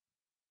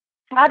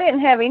 I didn't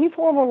have any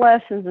formal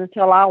lessons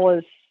until I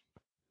was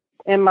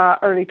in my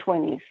early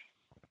 20s.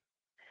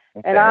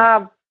 Okay. And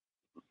I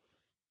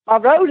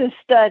rode and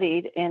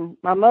studied, and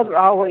my mother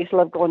always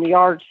loved going to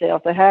yard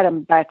sales. They had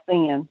them back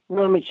then,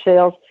 rummage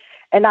sales.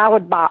 And I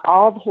would buy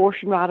all the horse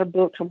and rider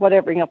books or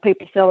whatever,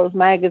 people sell those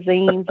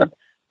magazines and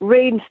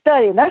read and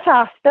study. And that's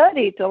how I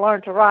studied to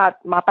learn to ride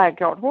my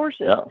backyard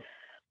horses. Yeah.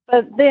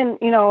 But then,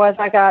 as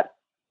I got,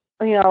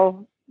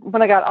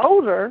 when I got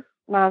older,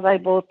 and I was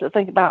able to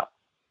think about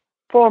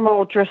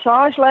formal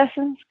dressage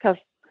lessons, because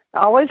I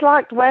always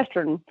liked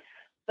Western,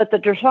 but the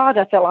dressage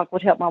I felt like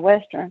would help my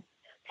Western.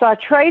 So I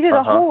traded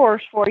a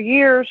horse for a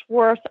year's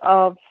worth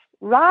of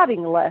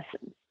riding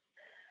lessons.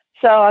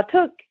 So I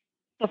took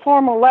the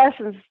formal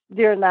lessons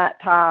during that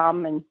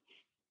time,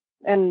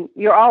 and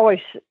you're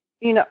always,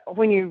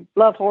 when you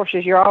love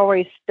horses, you're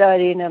always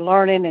studying and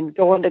learning and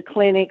going to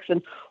clinics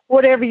and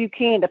whatever you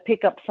can to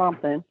pick up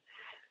something.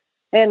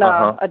 And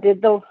I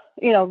did the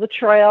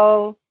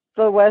trail,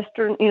 the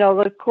Western,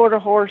 the quarter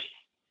horse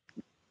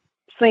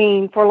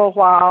scene for a little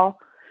while.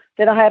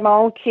 Then I had my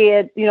own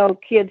kids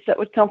that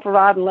would come for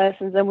riding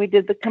lessons, and we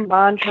did the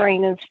combined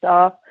training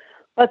stuff.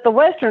 But the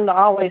Western I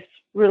always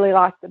really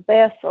liked the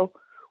best. So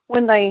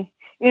when they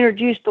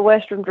introduced the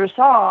Western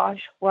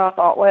dressage, well, I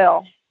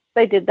thought,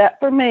 they did that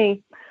for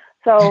me.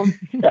 So,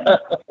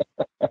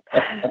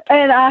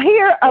 and I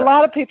hear a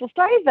lot of people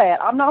say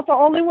that. I'm not the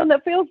only one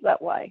that feels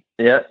that way.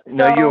 Yeah,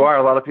 no, you are.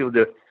 A lot of people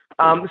do.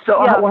 How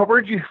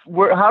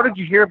did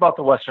you hear about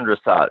the Western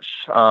dressage?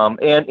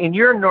 And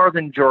you're in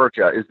northern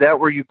Georgia. Is that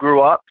where you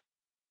grew up?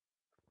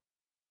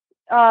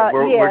 Yes.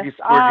 Where did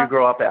you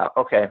grow up at?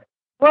 Okay.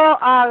 Well,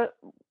 I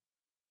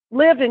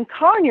lived in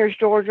Conyers,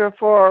 Georgia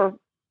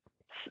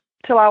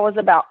till I was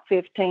about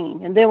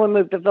 15. And then we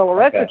moved to Villa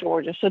Rica,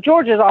 Georgia. So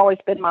Georgia's always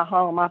been my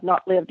home. I've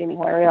not lived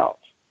anywhere else.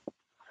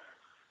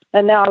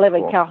 And now I live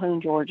in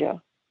Calhoun,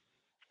 Georgia.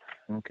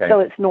 Okay.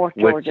 So it's North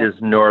Georgia. Which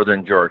is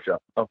northern Georgia.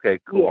 Okay,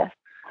 cool. Yes.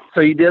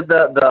 So you did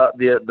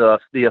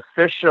the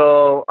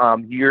official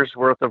year's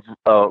worth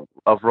of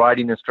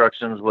riding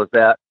instructions. Was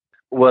that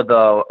with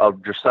a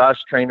dressage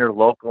trainer,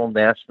 local,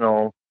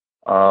 national?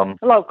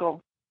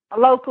 Local. A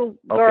local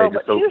girl,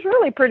 but she was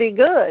really pretty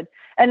good.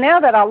 And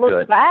now that I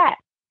look back,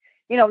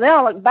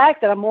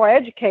 that I'm more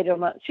educated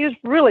on that. She was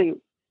really,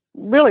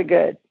 really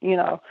good.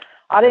 I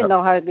didn't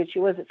know how good she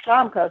was at the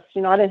time because,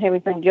 I didn't have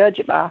anything to judge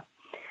it by.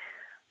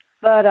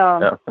 But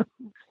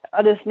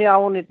I just knew I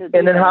wanted to do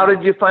And then how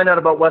did you find out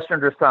about Western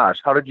dressage?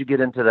 How did you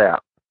get into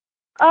that?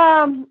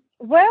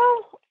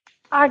 Well,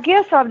 I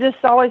guess I'm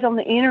just always on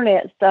the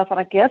internet and stuff, and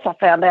I guess I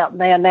found out and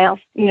they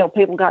announced,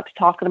 people got to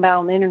talking about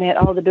on the internet,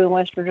 they're doing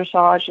Western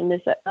dressage and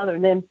this, that, and other.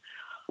 And then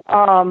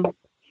some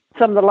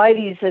of the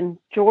ladies in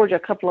Georgia, a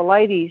couple of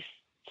ladies,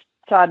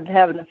 decided to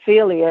have an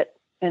affiliate,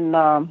 and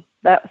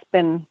that's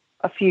been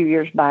a few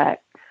years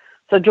back.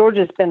 So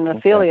Georgia's been an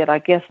affiliate, I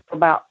guess, for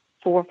about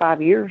 4 or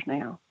 5 years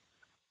now.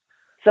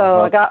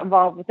 So I got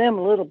involved with them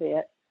a little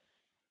bit.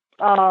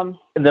 And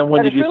then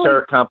when did you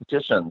start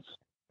competitions?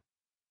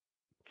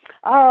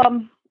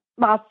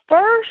 My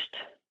first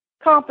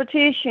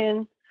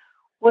competition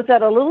was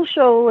at a little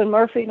show in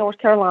Murphy, North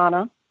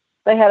Carolina.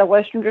 They had a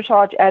Western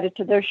dressage added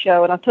to their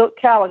show, and I took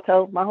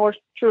Calico, my horse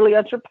Truly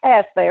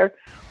Unsurpassed, there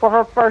for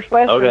her first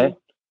Western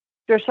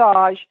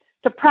dressage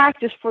to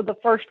practice for the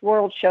first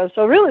World Show.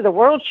 So really the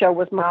World Show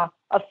was my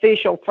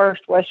official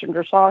first Western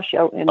dressage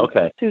show in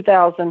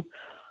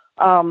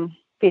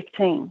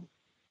 2015.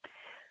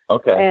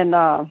 Okay. And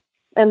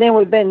then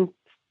we've been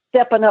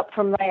stepping up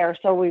from there.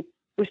 So we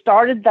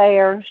started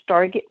there,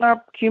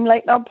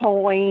 accumulating our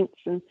points,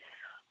 and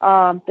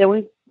then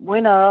we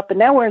went up, and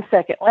now we're in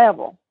second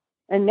level.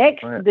 And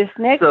this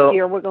next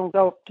year, we're going to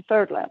go up to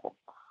third level.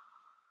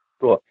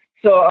 Cool.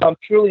 So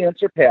Truly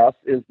Unsurpassed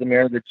is the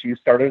mare that you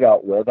started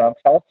out with.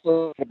 Tell us a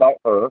little bit about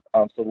her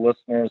so the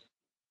listeners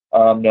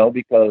know,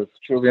 because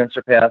Truly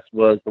Unsurpassed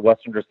was the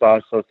Western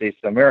Dressage Association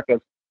of America's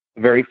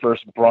very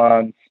first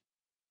bronze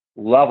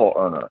level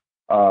earner.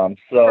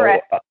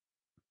 Correct.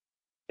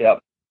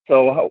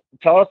 So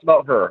tell us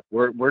about her.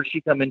 Where did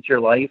she come into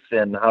your life,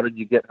 and how did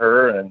you get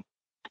her? And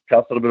tell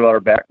us a little bit about her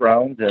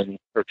background and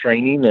her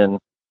training, and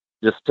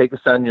just take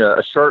us on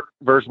a short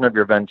version of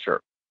your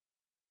venture.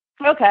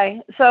 Okay,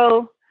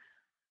 so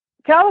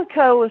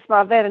Calico was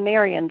my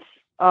veterinarian's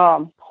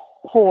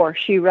horse.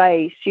 She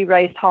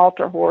raised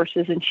halter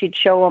horses, and she'd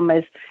show them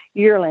as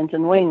yearlings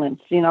and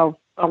weanlings.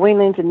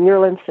 Weanlings and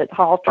yearlings at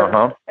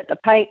halter at the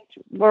Paint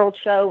World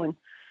Show, and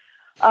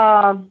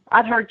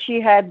I'd heard she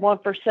had one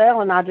for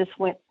sale, and I just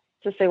went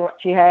to see what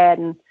she had,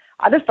 and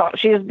I just thought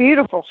she was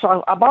beautiful.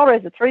 So I bought her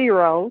as a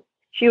 3-year-old.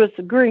 She was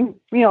the green,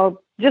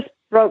 just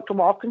broke to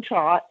walk and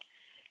trot.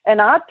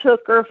 And I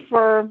took her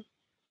for,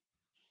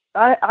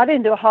 I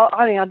didn't do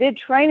I did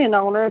training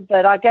on her,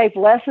 but I gave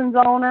lessons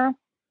on her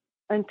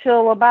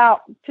until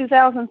about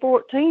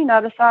 2014.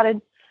 I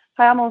decided,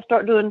 hey, I'm going to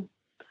start doing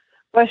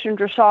Western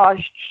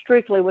dressage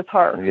strictly with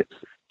her. Yes.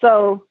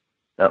 So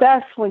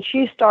that's when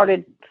she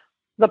started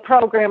the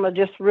program of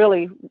just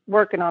really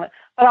working on it.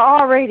 But I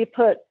already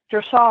put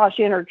dressage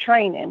in her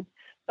training.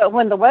 But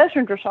when the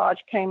Western dressage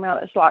came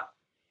out, it's like,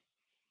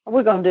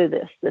 we're going to do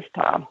this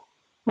time.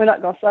 We're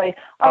not going to say,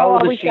 how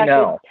old I is wish she I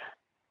now? could.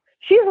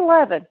 She's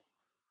 11.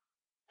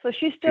 So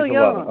she's still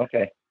young. 11.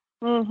 Okay.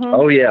 Mm-hmm.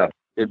 Oh, yeah.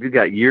 If you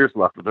got years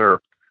left with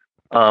her.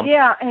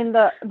 Yeah, and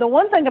the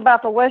one thing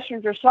about the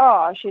Western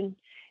dressage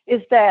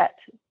is that,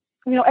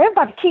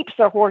 everybody keeps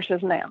their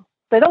horses now.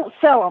 They don't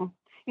sell them.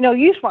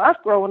 Usually when I was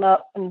growing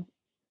up and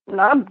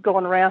I'm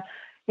going around,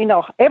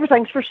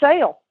 everything's for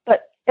sale.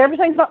 But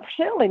everything's not for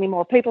sale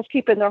anymore. People's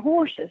keeping their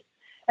horses.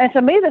 And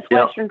to me, this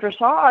Western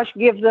dressage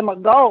gives them a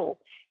goal.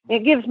 It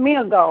gives me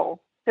a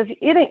goal. Because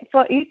it ain't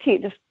fun. You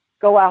can't just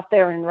go out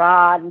there and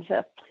ride and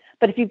stuff.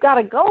 But if you've got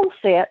a goal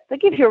set,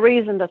 that gives you a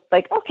reason to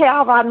think, okay,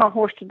 I'll ride my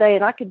horse today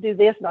and I can do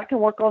this and I can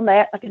work on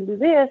that. I can do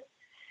this.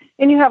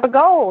 And you have a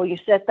goal. You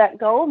set that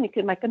goal and you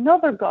can make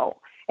another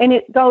goal. And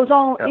it goes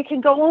on. It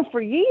can go on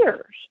for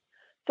years.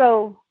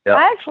 So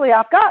actually,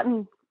 I've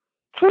gotten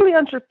truly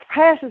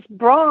unsurpassed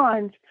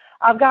bronze.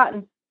 I've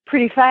gotten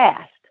pretty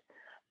fast.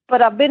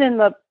 But I've been in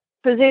the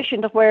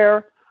position to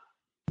where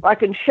I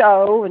can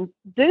show and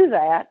do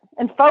that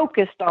and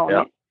focused on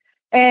it.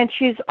 And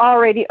she's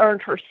already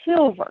earned her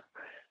silver.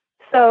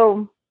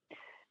 So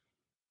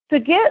to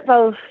get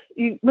those,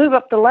 you move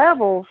up the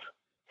levels.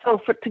 So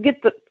for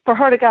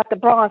her to get the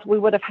bronze, we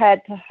would have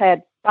had to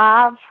had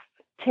 5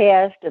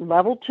 tests in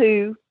level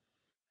 2.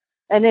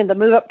 And then to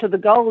move up to the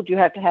gold, you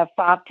have to have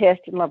 5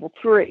 tests in level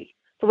 3.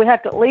 So we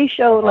have to at least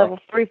show level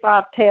 3,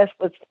 5 tests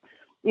with,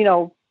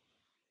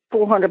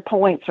 400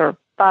 points or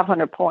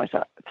 500 points,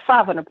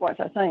 500 points,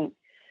 I think.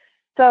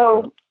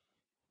 So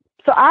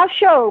I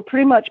show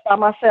pretty much by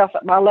myself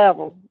at my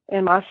level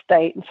in my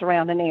state and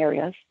surrounding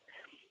areas.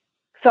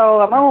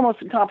 So I'm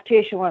almost in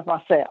competition with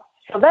myself.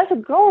 So that's a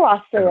goal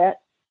I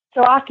set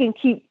so I can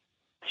keep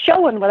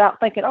showing without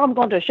thinking, I'm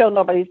going to a show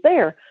nobody's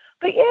there.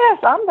 But yes,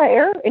 I'm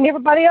there, and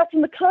everybody else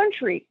in the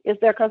country is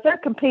there because they're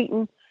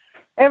competing.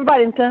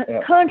 Everybody in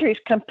the country is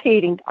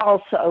competing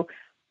also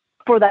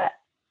for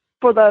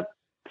the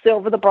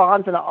silver, the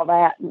bronze, and all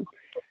that,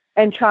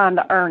 and trying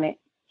to earn it.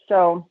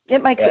 So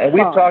it makes it fun. And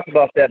we've talked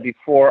about that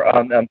before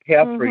on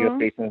past radio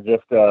stations.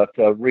 Just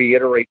to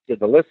reiterate to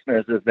the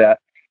listeners is that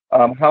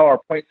how our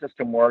point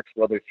system works,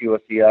 whether it's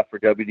USCF or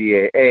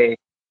WDAA,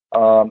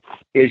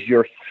 is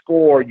your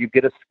score. You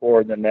get a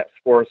score, and then that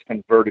score is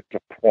converted to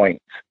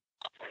points.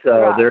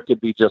 So there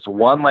could be just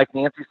one, like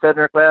Nancy said in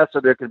her class,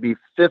 or there could be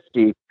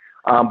 50,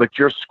 but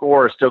your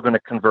score is still going to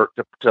convert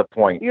to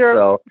points.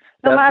 So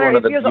that's one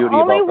of the beauty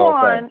about the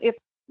whole thing.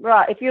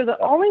 If you're the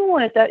only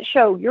one at that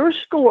show, your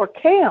score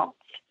counts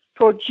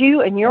towards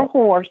you and your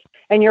horse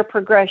and your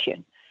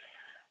progression.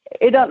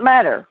 It doesn't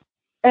matter.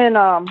 And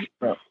a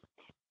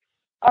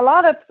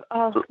lot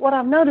of what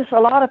I've noticed, a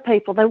lot of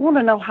people, they want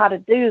to know how to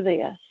do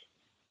this.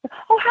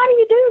 Oh, how do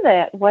you do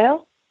that?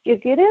 Well, you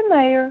get in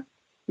there,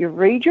 you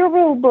read your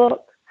rule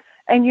book,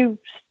 and you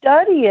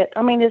study it.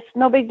 I mean, it's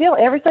no big deal.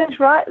 Everything's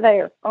right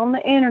there on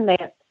the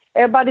internet.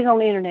 Everybody's on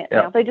the internet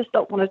now. They just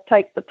don't want to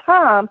take the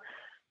time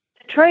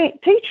to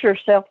teach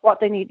yourself what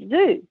they need to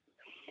do.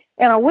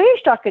 And I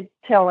wished I could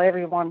tell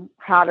everyone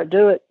how to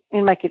do it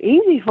and make it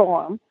easy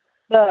for them,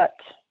 but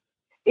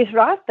it's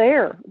right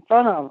there in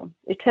front of them.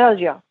 It tells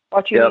you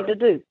what you need to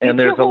do. And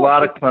there's a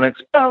lot of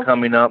clinics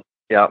coming up.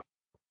 Yeah.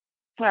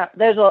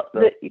 There's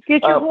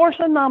get your horse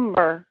a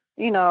number,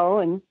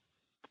 and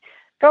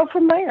go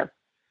from there.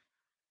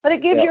 But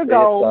it gives you a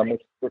goal. And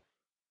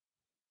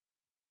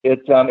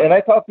I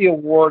thought the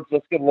awards.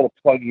 Let's give a little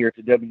plug here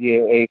to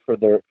WDAA for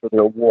their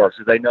awards,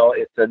 because I know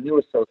it's a new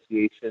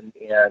association,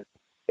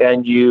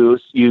 and you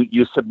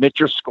submit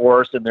your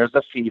scores, and there's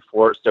a fee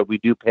for it. So we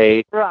do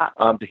pay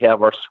to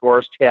have our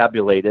scores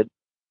tabulated.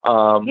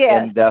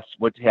 And that's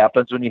what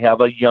happens when you have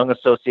a young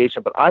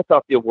association. But I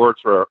thought the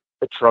awards were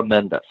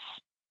tremendous.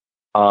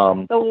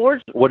 The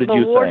awards. What did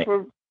you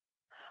think?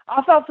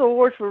 I thought the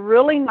awards were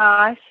really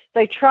nice.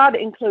 They tried to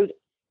include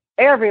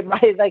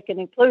everybody they can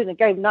include. They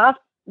gave nice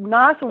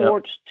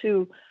awards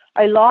to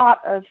a lot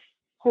of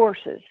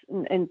horses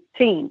and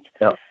teams.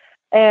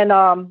 And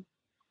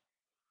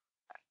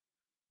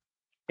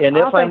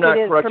if I'm not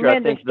correct, I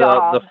think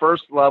the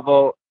first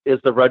level is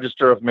the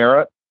Register of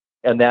Merit,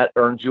 and that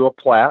earns you a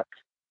plaque.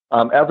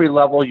 Every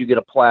level you get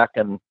a plaque,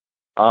 and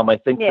I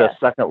think the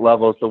second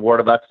level is the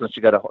Award of Excellence.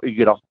 You get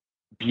a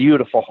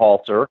beautiful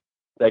halter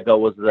that go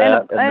with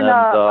that, and then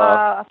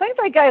I think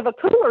they gave a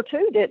cooler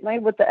too, didn't they,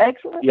 with the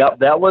excellence? Yep,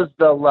 that was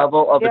the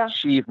level of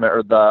achievement,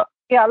 or the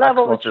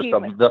level of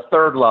achievement. The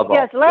third level.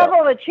 Yes,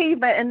 level of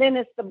achievement, and then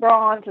it's the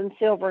bronze and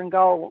silver and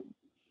gold.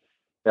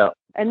 Yeah,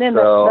 and then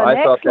so the I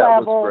next thought that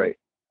level was great.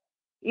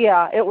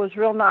 Yeah, it was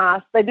real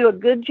nice. They do a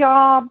good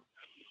job.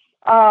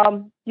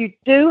 You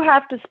do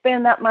have to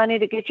spend that money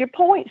to get your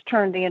points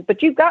turned in,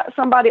 but you've got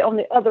somebody on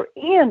the other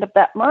end of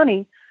that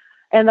money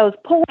and those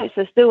points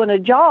that's doing a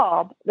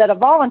job that a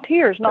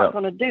volunteer is not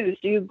going to do.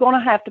 So you're going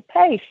to have to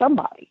pay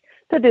somebody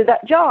to do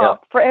that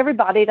job for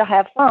everybody to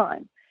have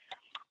fun.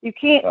 You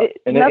can't.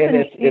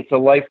 It's a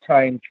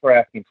lifetime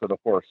tracking for the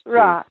horse, too,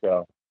 right?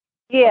 So.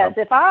 Yes,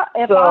 if I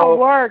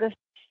were to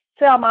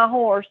sell my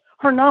horse,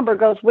 her number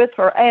goes with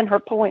her and her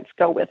points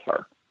go with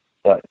her.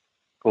 Right.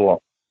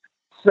 Cool.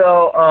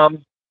 So,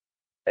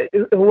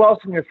 who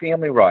else in your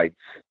family rides?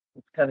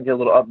 Let's kind of get a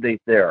little update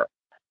there.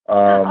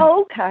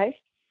 Okay.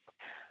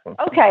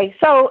 Okay,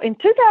 so in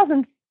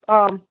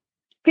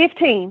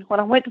 2015, when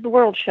I went to the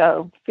World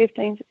Show,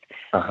 when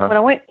I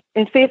went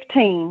in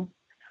 15,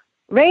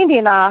 Randy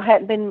and I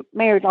hadn't been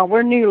married long.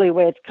 We're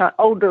newlyweds, kind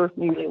of older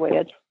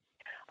newlyweds.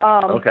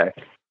 Okay.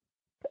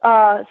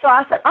 So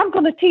I said, I'm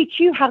going to teach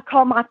you how to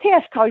call my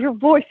test because your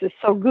voice is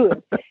so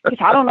good. Because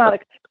I don't know how to.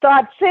 So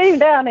I'd sit him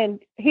down and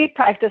he'd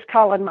practice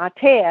calling my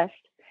test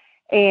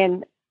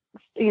and,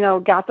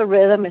 got the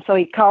rhythm. And so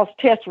he calls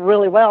tests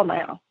really well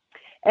now.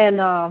 And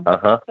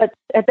but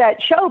at that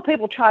show,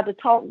 people tried to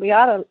talk me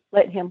out of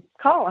letting him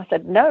call. I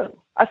said, no.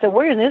 I said,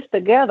 we're in this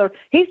together.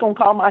 He's going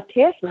to call my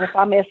test, and if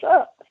I mess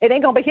up, it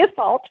ain't going to be his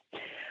fault.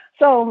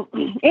 So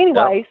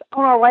anyways,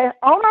 on our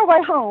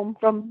way home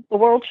from the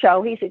World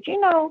Show, he said,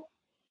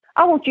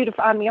 I want you to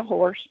find me a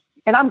horse,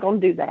 and I'm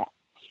going to do that.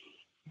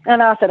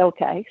 And I said,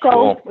 okay.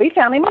 So we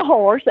found him a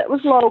horse that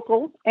was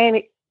local,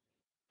 and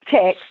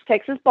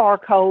Texas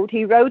barcode.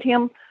 He rode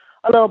him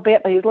a little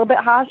bit, but he was a little bit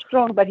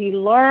high-strung, but he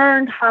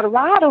learned how to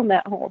ride on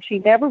that horse. He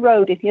never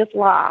rode in his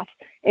life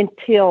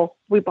until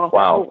we bought the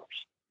horse.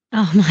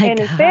 Oh, my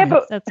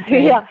God. That's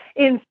great. Yeah,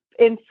 in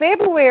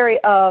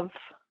February of,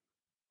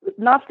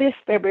 not this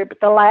February, but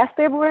the last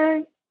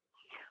February,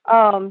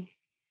 so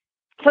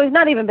he's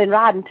not even been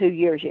riding 2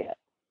 years yet.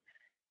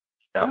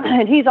 No.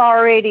 And he's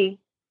already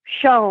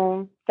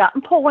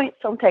gotten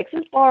points on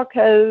Texas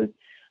barcode,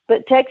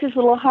 but Tex is a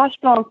little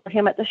high-strung for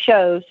him at the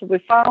show. So we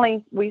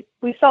finally, we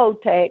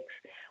sold Tex.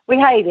 We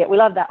hate it. We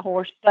love that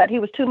horse, but he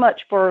was too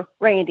much for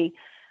Randy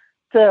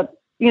to,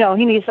 he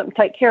needed something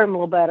to take care of him a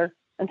little better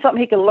and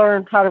something he could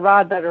learn how to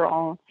ride better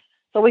on.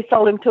 So we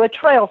sold him to a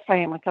trail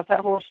family because that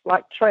horse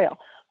liked trail.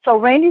 So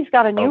Randy's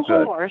got a new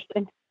horse,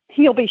 and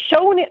he'll be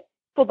showing it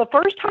for the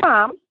first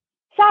time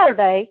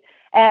Saturday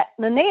at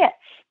Nanette's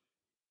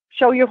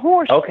Show Your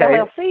Horse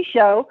LLC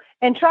show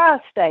in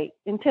Tri-State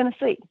in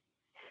Tennessee.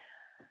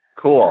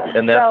 Cool.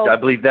 And that's, I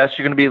believe that's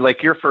going to be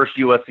like your first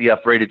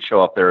USCF rated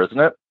show up there, isn't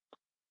it?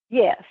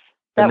 Yes.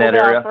 In that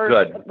area?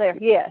 Good. Up there,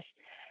 yes.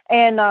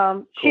 And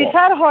she's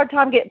had a hard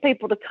time getting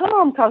people to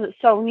come because it's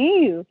so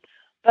new.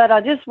 But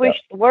I just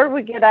wish the word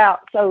would get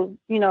out so,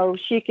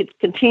 she could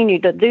continue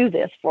to do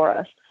this for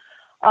us.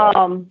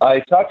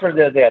 I talked to her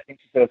the other day. I think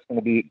she said it's going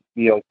to be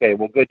okay.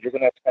 Well, good. You're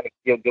going to have to kind of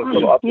give a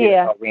little update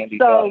on how Randy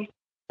does.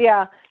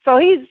 Yeah. So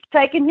he's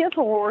taking his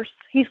horse.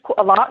 He's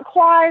a lot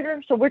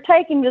quieter. So we're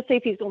taking to see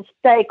if he's going to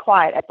stay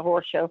quiet at the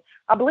horse show.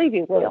 I believe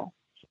he will.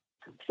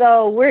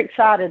 So we're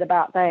excited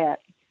about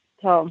that.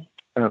 So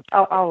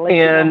I'll let you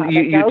know. And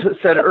you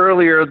said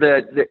earlier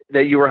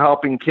that you were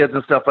helping kids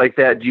and stuff like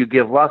that. Do you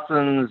give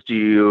lessons?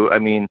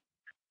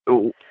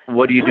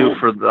 What do you do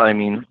for,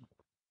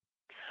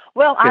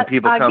 well, can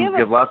people come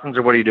give lessons,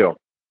 or what do you do?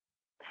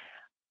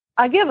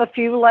 I give a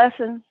few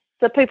lessons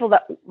to people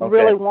that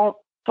really want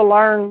to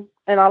learn,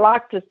 and I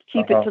like to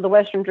keep it to the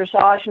Western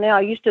dressage now.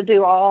 I used to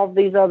do all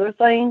these other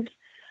things,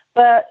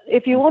 but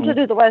if you want to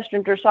do the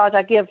Western dressage,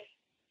 I give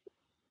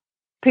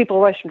people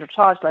Western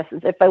dressage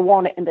lessons if they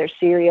want it and they're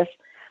serious.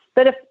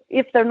 But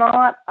if they're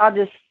not,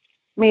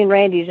 me and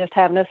Randy's just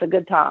having us a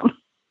good time.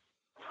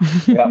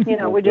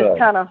 We're just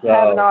kind of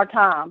having our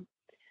time.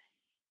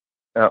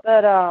 But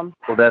well,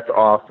 that's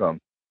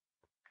awesome.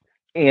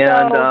 And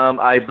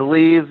I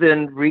believe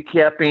in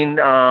recapping,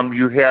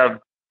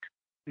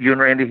 you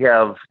and Randy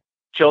have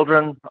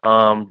children.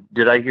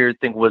 Did I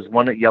think was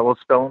one at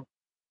Yellowstone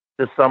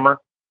this summer?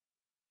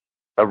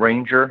 A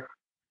ranger?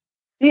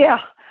 Yeah.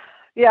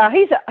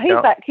 He's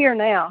back here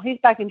now. He's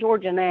back in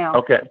Georgia now.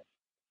 Okay.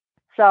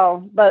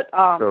 So, but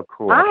so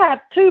cool. I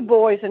have 2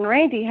 boys, and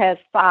Randy has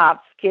 5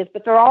 kids,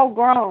 but they're all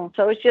grown.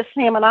 So it's just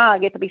him and I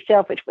get to be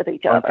selfish with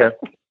each other.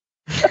 Okay.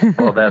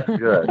 Well, that's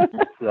good.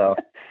 So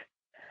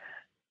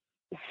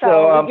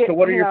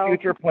what are your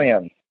future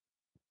plans?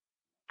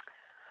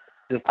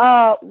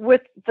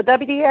 With the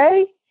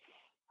WDAA?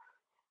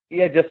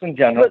 Yeah, just in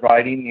general,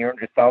 riding.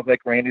 It sounds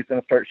like Randy's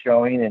going to start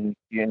showing, and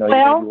you're going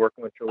to be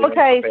working with Truly.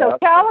 Okay, so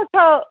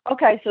Calico.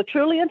 Okay, so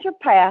Truly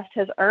Unsurpassed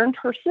has earned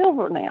her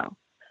silver now,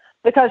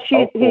 because she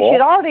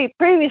had already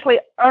previously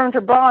earned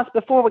her bronze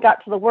before we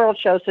got to the World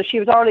Show, so she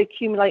was already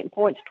accumulating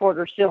points toward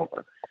her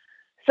silver.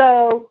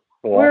 So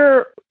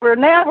we're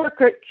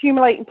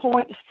accumulating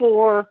points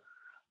for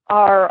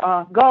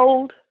our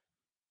gold.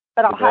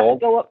 But I'll have to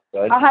go up.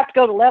 I'll have to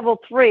go to level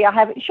 3. I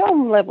haven't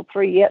shown level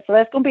 3 yet, so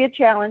that's going to be a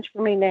challenge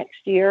for me next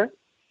year.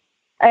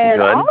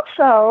 And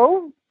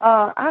also,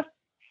 last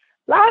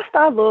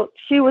I looked,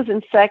 she was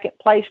in second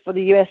place for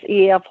the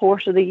USEF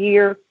Horse of the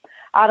Year.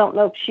 I don't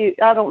know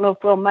if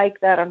we'll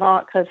make that or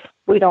not because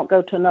we don't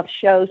go to enough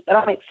shows. But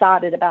I'm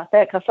excited about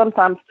that because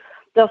sometimes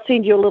they'll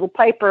send you a little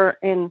paper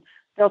and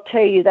they'll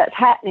tell you that's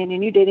happening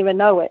and you didn't even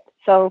know it.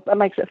 So that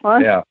makes it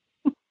fun. Yeah.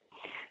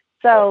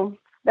 So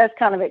that's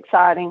kind of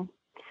exciting.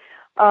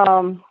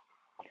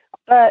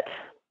 But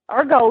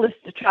our goal is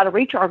to try to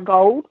reach our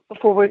goal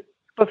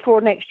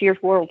before next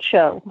year's World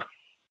Show.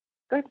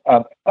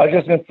 I was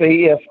just going to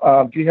say, if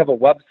do you have a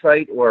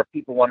website, or if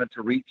people wanted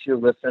to reach you,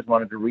 listeners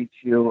wanted to reach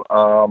you,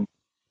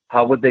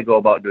 how would they go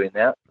about doing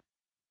that?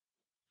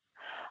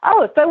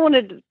 Oh, if they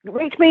wanted to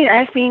reach me and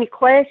ask me any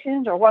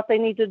questions or what they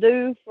need to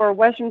do for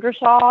Western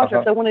Dressage, or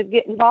if they wanted to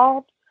get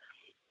involved,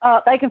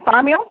 they can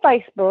find me on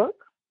Facebook,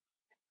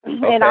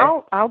 and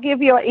I'll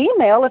give you an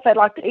email if they'd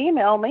like to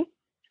email me.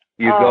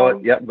 Go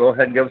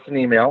ahead and give us an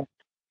email.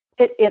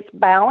 It's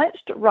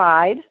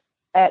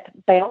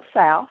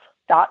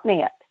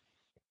balancedrade@bellsouth.net.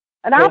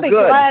 And I'll be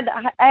glad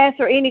to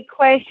answer any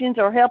questions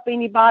or help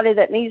anybody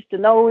that needs to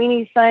know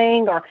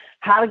anything or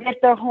how to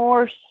get their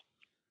horse,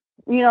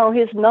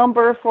 his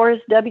number for his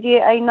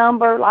WDAA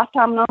number,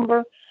 lifetime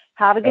number,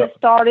 how to get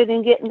started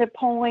and getting their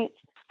points.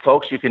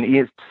 Folks, you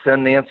can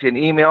send Nancy an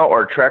email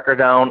or track her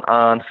down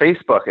on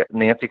Facebook at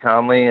Nancy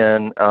Conley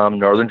in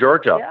Northern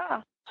Georgia.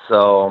 Yeah.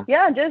 So.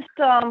 Yeah, just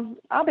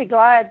I'll be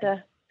glad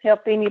to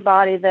help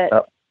anybody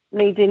that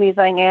needs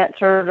anything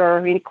answered or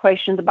any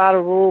questions about a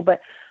rule. But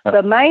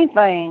the main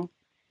thing,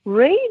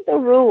 read the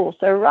rules.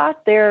 They're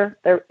right there.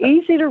 They're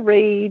easy to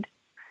read,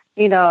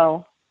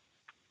 And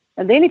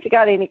then if you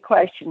got any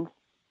questions,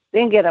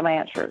 then get them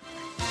answered.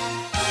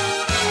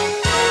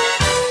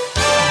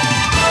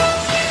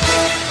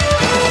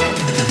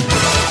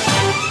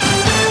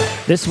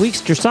 This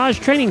week's dressage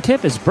training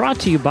tip is brought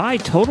to you by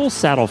Total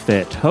Saddle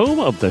Fit, home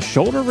of the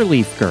shoulder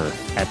relief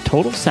girth at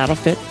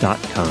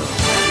TotalSaddleFit.com.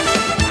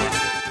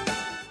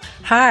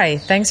 Hi,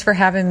 thanks for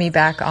having me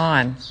back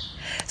on.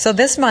 So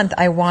this month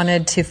I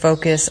wanted to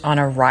focus on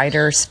a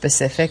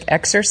rider-specific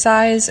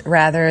exercise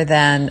rather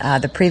than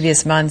the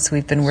previous months.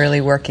 We've been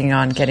really working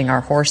on getting our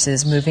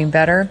horses moving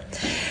better.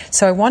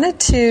 So I wanted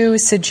to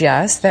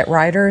suggest that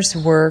riders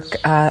work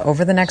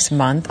over the next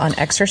month on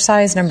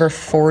exercise number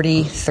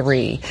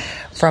 43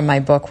 from my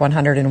book,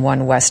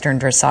 101 Western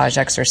Dressage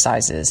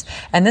Exercises.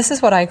 And this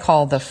is what I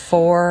call the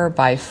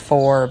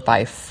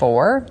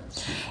 4x4x4.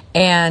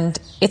 And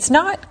it's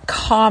not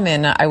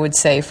common, I would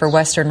say, for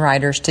Western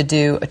riders to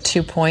do a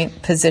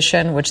 2-point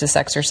position, which this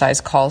exercise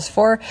calls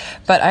for.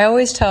 But I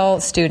always tell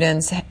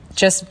students,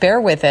 just bear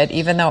with it,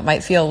 even though it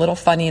might feel a little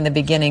funny in the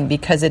beginning,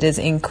 because it is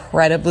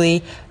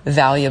incredibly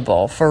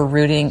valuable for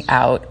rooting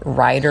out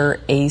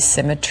rider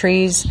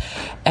asymmetries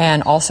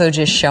and also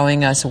just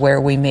showing us where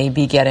we may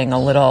be getting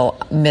a little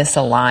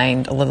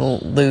misaligned, a little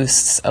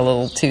loose, a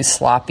little too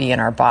sloppy in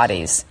our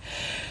bodies.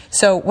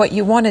 So what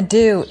you want to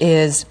do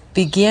is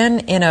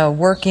begin in a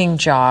working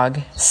jog,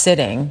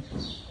 sitting,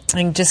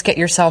 and just get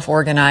yourself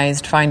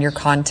organized, find your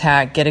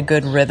contact, get a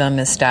good rhythm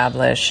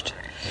established.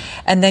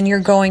 And then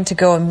you're going to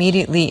go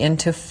immediately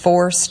into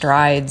 4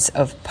 strides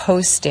of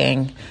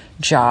posting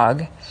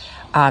jog.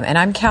 And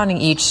I'm counting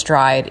each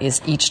stride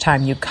is each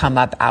time you come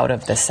up out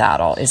of the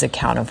saddle is a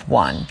count of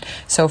 1.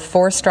 So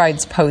 4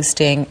 strides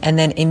posting, and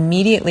then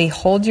immediately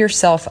hold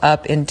yourself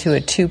up into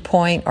a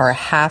 2-point or a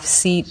half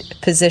seat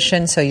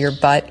position so your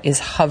butt is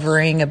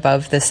hovering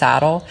above the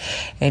saddle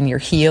and your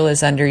heel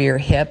is under your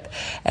hip,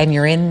 and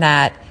you're in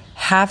that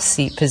half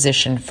seat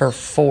position for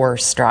 4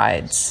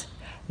 strides.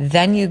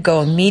 Then you go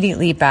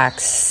immediately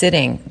back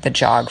sitting the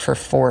jog for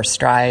 4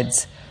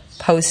 strides,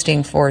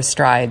 posting 4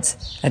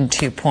 strides, and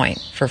 2-point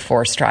for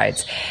 4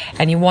 strides.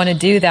 And you want to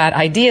do that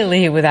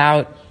ideally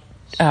without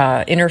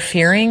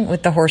interfering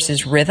with the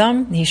horse's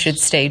rhythm. He should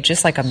stay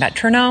just like a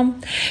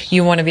metronome.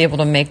 You want to be able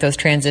to make those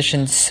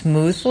transitions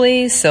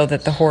smoothly so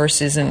that the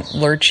horse isn't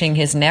lurching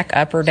his neck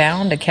up or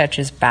down to catch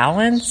his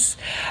balance.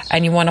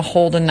 And you want to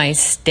hold a nice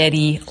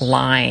steady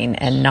line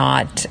and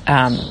not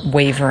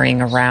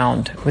wavering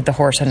around with the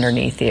horse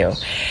underneath you.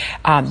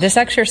 This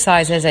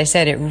exercise, as I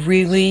said, it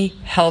really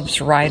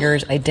helps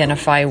riders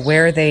identify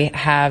where they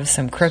have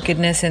some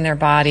crookedness in their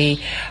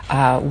body,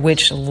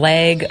 which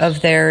leg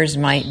of theirs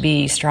might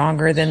be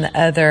stronger than the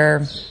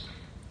other,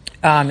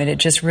 and it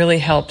just really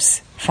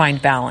helps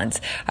find balance.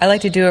 I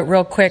like to do it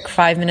real quick,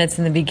 5 minutes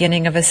in the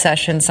beginning of a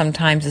session.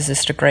 Sometimes it's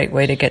just a great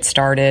way to get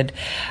started.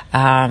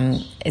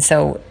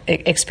 So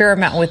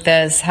experiment with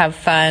this, have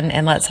fun,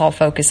 and let's all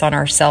focus on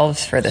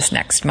ourselves for this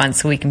next month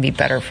so we can be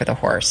better for the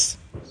horse.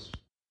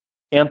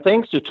 And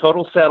thanks to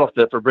Total Saddle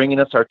Fit for bringing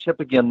us our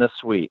tip again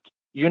this week.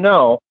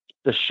 The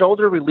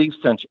shoulder relief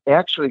cinch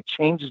actually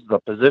changes the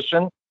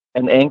position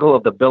and angle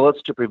of the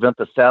billets to prevent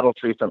the saddle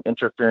tree from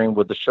interfering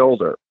with the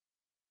shoulder.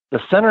 The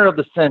center of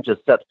the cinch is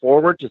set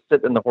forward to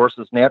sit in the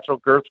horse's natural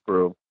girth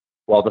groove,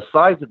 while the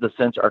sides of the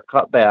cinch are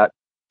cut back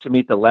to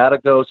meet the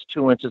latigos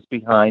 2 inches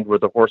behind where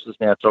the horse's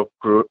natural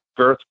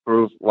girth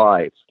groove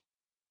lies.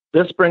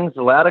 This brings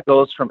the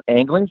latigos from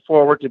angling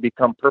forward to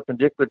become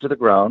perpendicular to the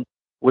ground,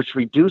 which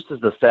reduces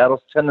the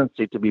saddle's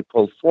tendency to be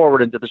pulled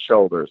forward into the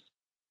shoulders.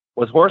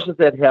 With horses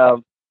that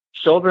have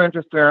shoulder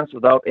interference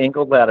without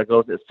angled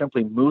latigos. It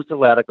simply moves the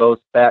latigos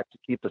back to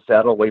keep the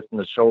saddle away from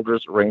the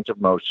shoulder's range of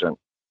motion.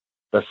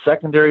 The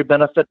secondary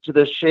benefit to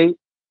this shape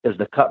is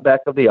the cutback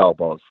of the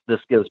elbows.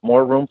 This gives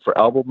more room for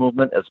elbow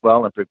movement as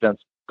well and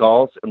prevents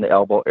galls in the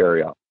elbow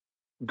area.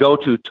 Go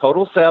to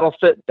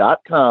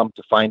TotalSaddleFit.com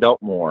to find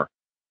out more.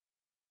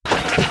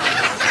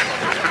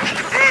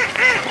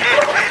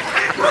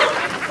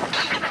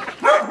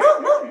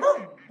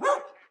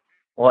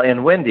 Well,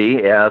 and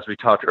Wendy, as we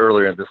talked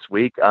earlier this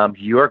week,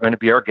 you are going to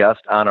be our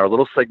guest on our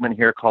little segment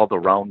here called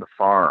Around the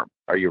Farm.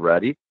 Are you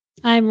ready?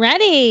 I'm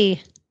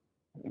ready.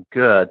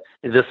 Good.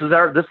 This is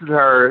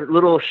our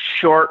little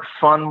short,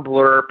 fun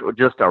blurb,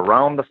 just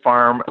around the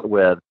farm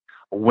with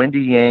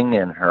Wendy Yang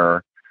and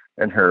her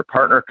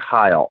partner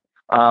Kyle.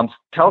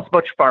 Tell us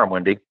about your farm,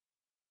 Wendy.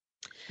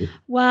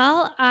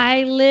 Well,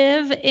 I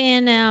live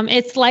in,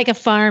 it's like a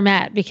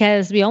farmette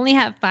because we only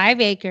have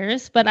 5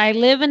 acres, but I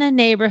live in a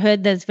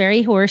neighborhood that's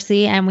very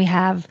horsey, and we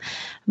have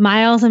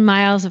miles and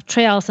miles of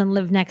trails and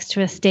live next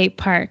to a state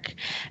park.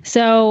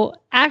 So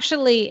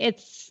actually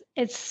it's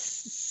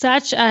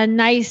such a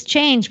nice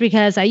change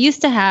because I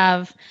used to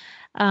have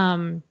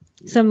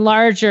some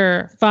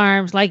larger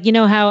farms, like, you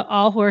know how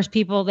all horse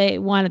people, they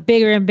want a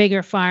bigger and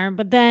bigger farm,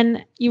 but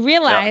then you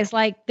realize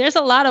like there's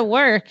a lot of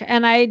work,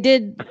 and I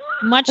did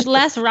much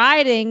less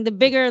riding the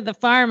bigger the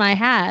farm I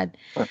had.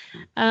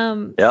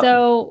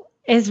 So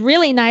it's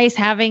really nice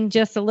having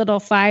just a little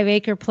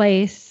 5-acre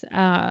place.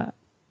 And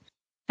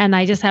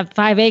I just have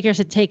 5 acres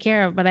to take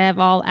care of, but I have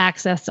all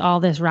access to all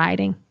this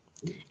riding.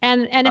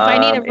 And if I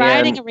need a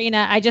riding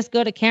arena, I just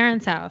go to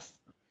Karen's house.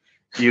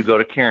 You go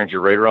to Karen's. You're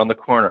right around the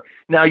corner.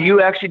 Now,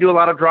 you actually do a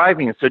lot of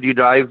driving. So do you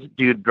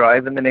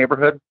drive in the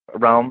neighborhood,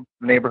 around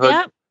the neighborhood?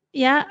 Yep.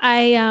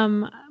 Yeah.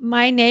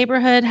 My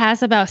neighborhood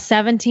has about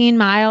 17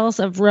 miles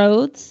of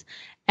roads,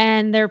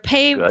 and they're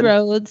paved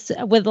roads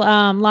with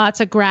lots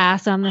of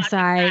grass on the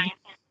side.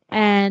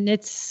 And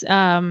it's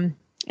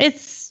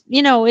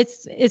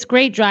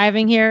great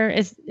driving here.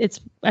 It's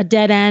a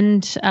dead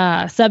end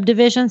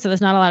subdivision, so there's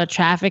not a lot of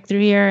traffic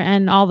through here,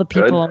 and all the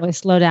people always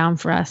slow down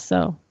for us.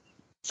 So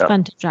it's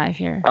fun to drive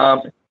here.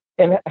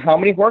 And how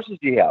many horses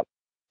do you have?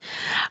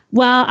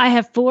 Well, I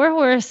have 4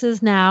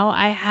 horses now.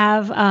 I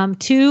have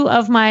 2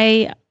 of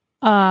my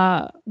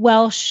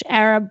Welsh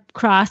Arab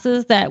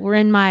crosses that were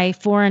in my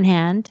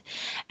 4-in-hand,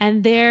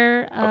 and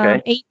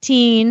they're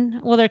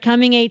 18. Well, they're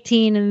coming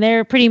 18, and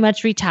they're pretty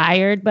much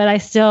retired, but I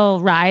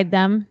still ride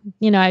them.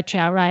 I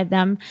trail ride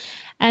them.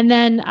 And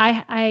then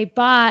I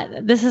bought,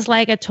 this is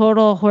like a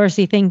total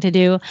horsey thing to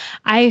do.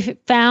 I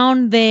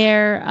found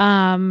their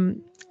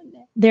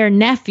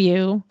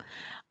nephew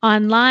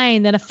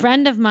online that a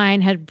friend of mine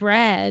had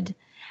bred,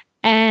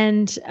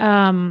 and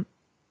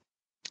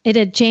it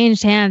had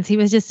changed hands. He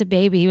was just a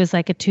baby. He was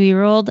like a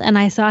 2-year-old, and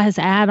I saw his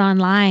ad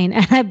online,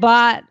 and I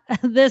bought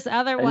this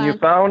other one. And you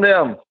found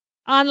him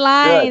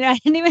online. Good. I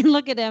didn't even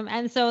look at him.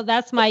 And so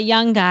that's my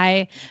young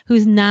guy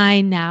who's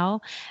 9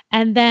 now.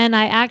 And then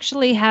I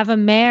actually have a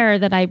mare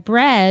that I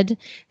bred.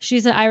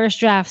 She's an Irish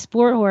Draft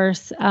sport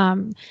horse.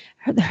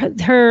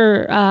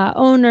 Her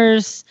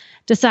owners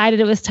decided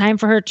it was time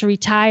for her to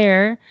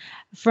retire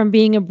from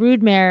being a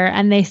broodmare,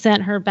 and they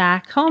sent her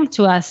back home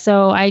to us.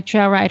 So I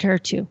trail ride her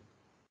too.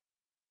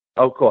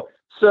 Oh, cool.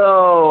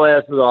 So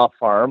as with all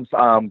farms,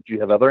 do you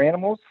have other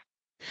animals?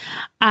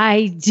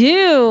 I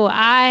do.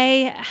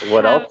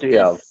 What else do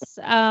you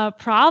have?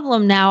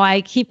 Problem now.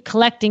 I keep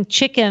collecting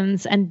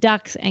chickens and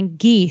ducks and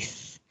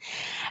geese.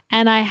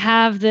 And I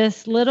have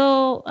this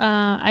little,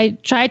 I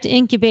tried to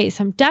incubate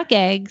some duck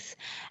eggs,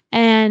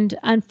 and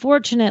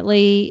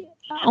unfortunately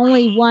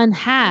only one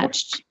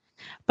hatched.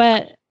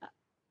 But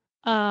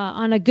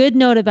on a good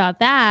note about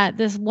that,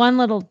 this one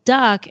little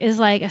duck is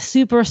like a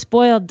super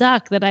spoiled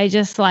duck that I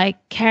just like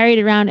carried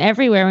around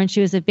everywhere when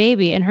she was a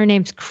baby. And her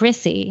name's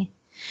Chrissy.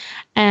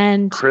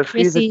 And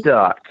Chrissy the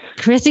duck.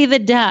 Chrissy the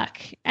duck.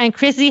 And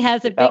Chrissy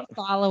has a big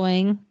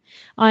following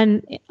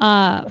on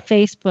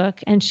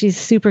Facebook, and she's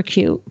super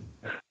cute.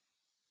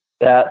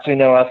 I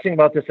was thinking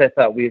about this. I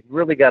thought we've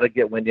really got to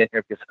get Wendy in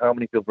here, because how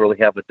many people really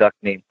have a duck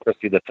named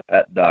Chrissy that's a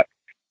pet duck?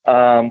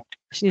 So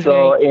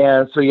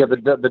you have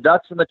the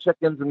ducks and the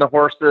chickens and the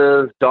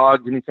horses,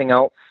 dogs, anything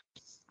else?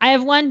 I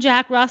have one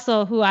Jack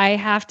Russell who I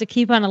have to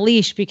keep on a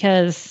leash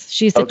because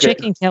she's a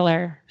chicken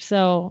killer.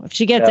 So if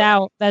she gets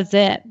out, that's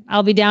it.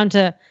 I'll be down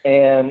to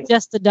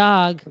just the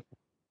dog.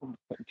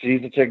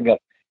 She's a chicken killer.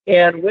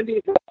 And Wendy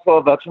is also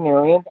a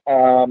veterinarian,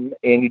 and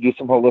you do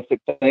some holistic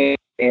things.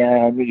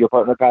 And your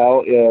partner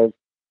Kyle is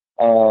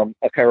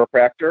a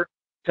chiropractor.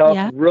 Tell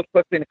us real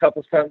quickly in a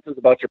couple sentences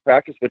about your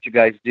practice, what you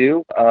guys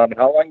do, and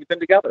how long you've been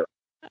together.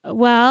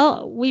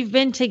 Well, we've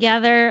been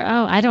together,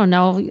 I don't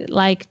know,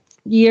 like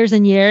years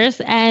and years.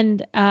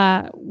 And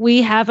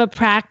we have a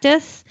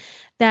practice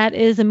that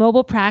is a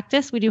mobile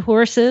practice. We do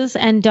horses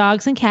and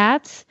dogs and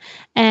cats,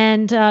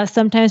 and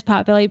sometimes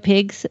potbelly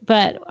pigs.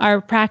 But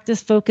our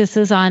practice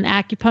focuses on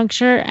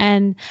acupuncture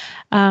and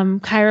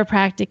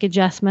chiropractic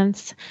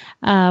adjustments,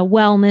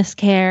 wellness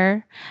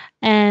care.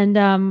 And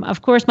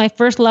of course, my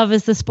first love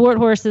is the sport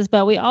horses,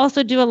 but we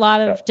also do a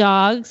lot of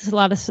dogs, a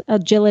lot of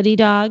agility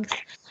dogs,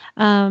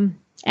 right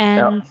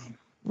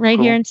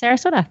here in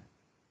Sarasota.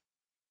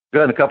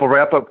 Good. A couple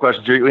wrap-up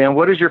questions. And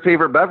what is your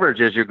favorite beverage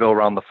as you go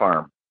around the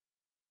farm?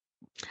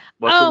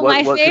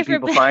 My favorite can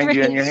people beverage. Find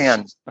you in your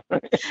hand?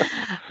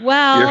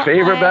 Well, your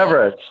favorite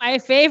beverage. My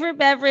favorite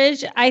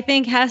beverage, I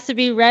think, has to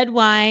be red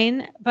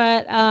wine.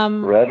 But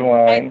red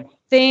wine. I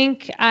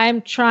think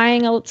I'm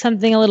trying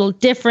something a little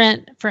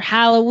different for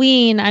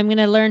Halloween. I'm going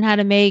to learn how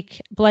to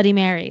make Bloody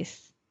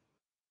Marys.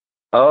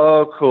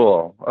 Oh,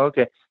 cool.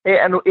 Okay. Hey,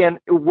 and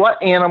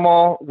what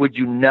animal would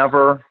you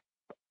never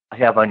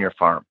have on your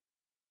farm?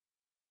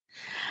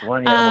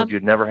 What animal would you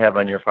never have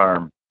on your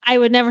farm? I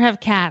would never have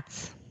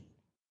cats.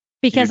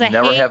 Because You'd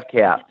never have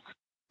cats.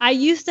 I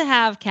used to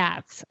have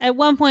cats. At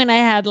one point, I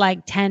had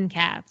like 10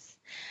 cats.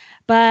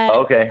 But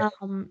okay.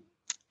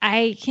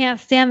 I can't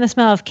stand the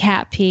smell of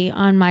cat pee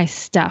on my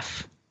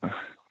stuff.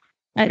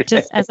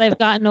 As I've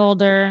gotten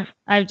older,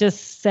 I've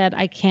just said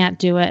I can't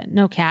do it.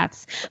 No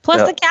cats.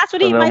 Plus, the cats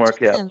would eat my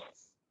chickens.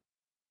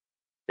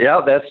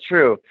 Yeah, that's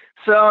true.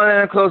 So,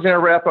 and in closing, a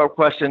wrap-up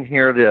question,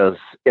 here it is.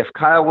 If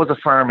Kyle was a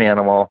farm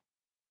animal,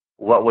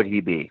 what would he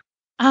be?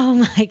 Oh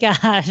my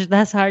gosh,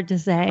 that's hard to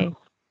say.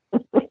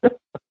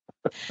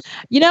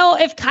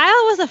 If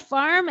Kyle was a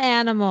farm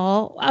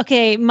animal,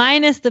 okay,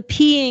 minus the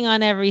peeing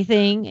on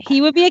everything,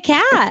 he would be a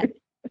cat.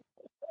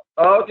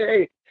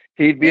 Okay,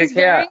 he'd be a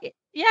cat.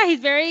 He's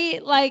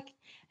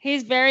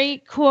very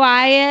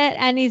quiet,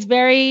 and he's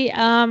very,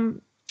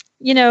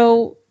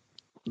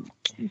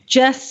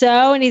 just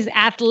so, and he's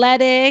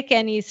athletic,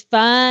 and he's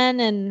fun,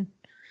 and,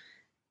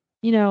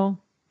 he'd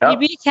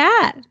be a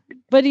cat,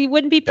 but he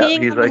wouldn't be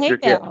peeing on the hay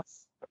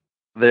bales.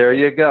 There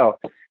you go.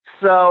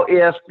 So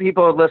if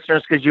people,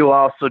 listeners, because you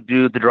also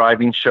do the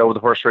driving show with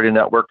the Horse Radio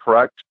Network,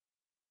 correct?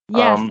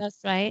 Yes, that's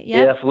right.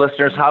 Yeah. If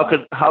listeners, how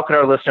could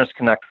our listeners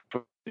connect?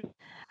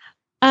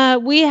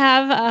 We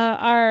have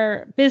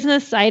our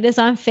business site is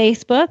on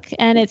Facebook,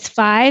 and it's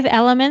 5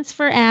 Elements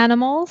for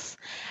Animals.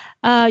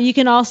 You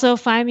can also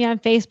find me on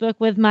Facebook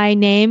with my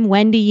name,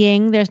 Wendy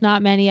Ying. There's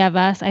not many of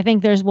us. I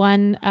think there's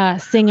one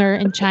singer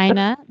in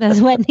China that's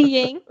Wendy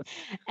Ying.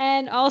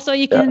 And also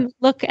you can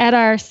look at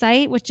our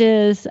site, which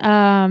is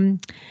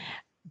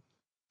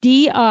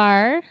the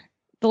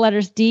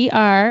letters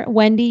DR,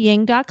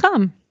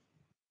 WendyYing.com.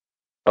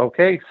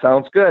 Okay,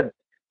 sounds good.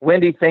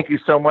 Wendy, thank you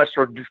so much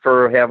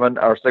for having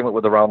our segment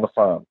with Around the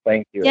Farm.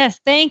 Thank you.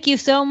 Yes, thank you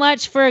so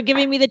much for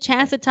giving me the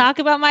chance to talk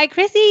about my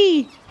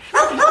Chrissy.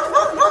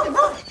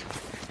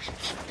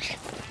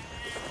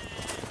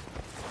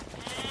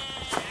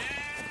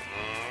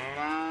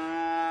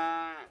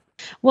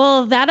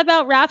 Well, that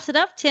about wraps it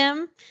up,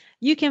 Tim.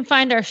 You can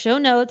find our show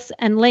notes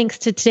and links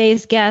to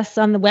today's guests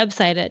on the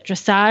website at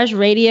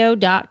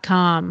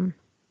dressageradio.com.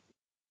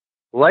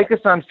 Like us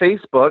on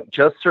Facebook.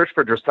 Just search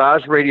for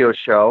Dressage Radio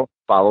Show.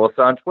 Follow us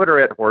on Twitter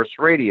at Horse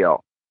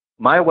Radio.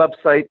 My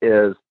website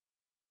is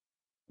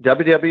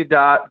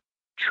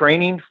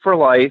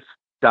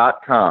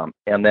www.trainingforlife.com,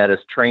 and that is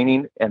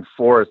training and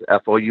for is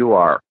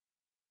FOUR.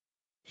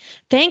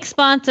 Thanks,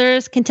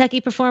 sponsors, Kentucky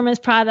Performance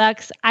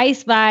Products,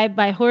 Ice Vibe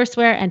by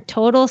Horseware, and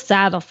Total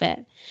Saddle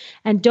Fit.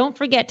 And don't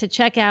forget to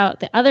check out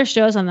the other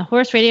shows on the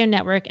Horse Radio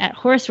Network at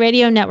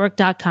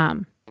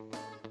horseradionetwork.com.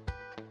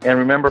 And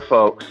remember,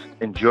 folks,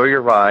 enjoy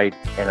your ride,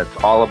 and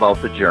it's all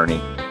about the journey.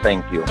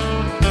 Thank you.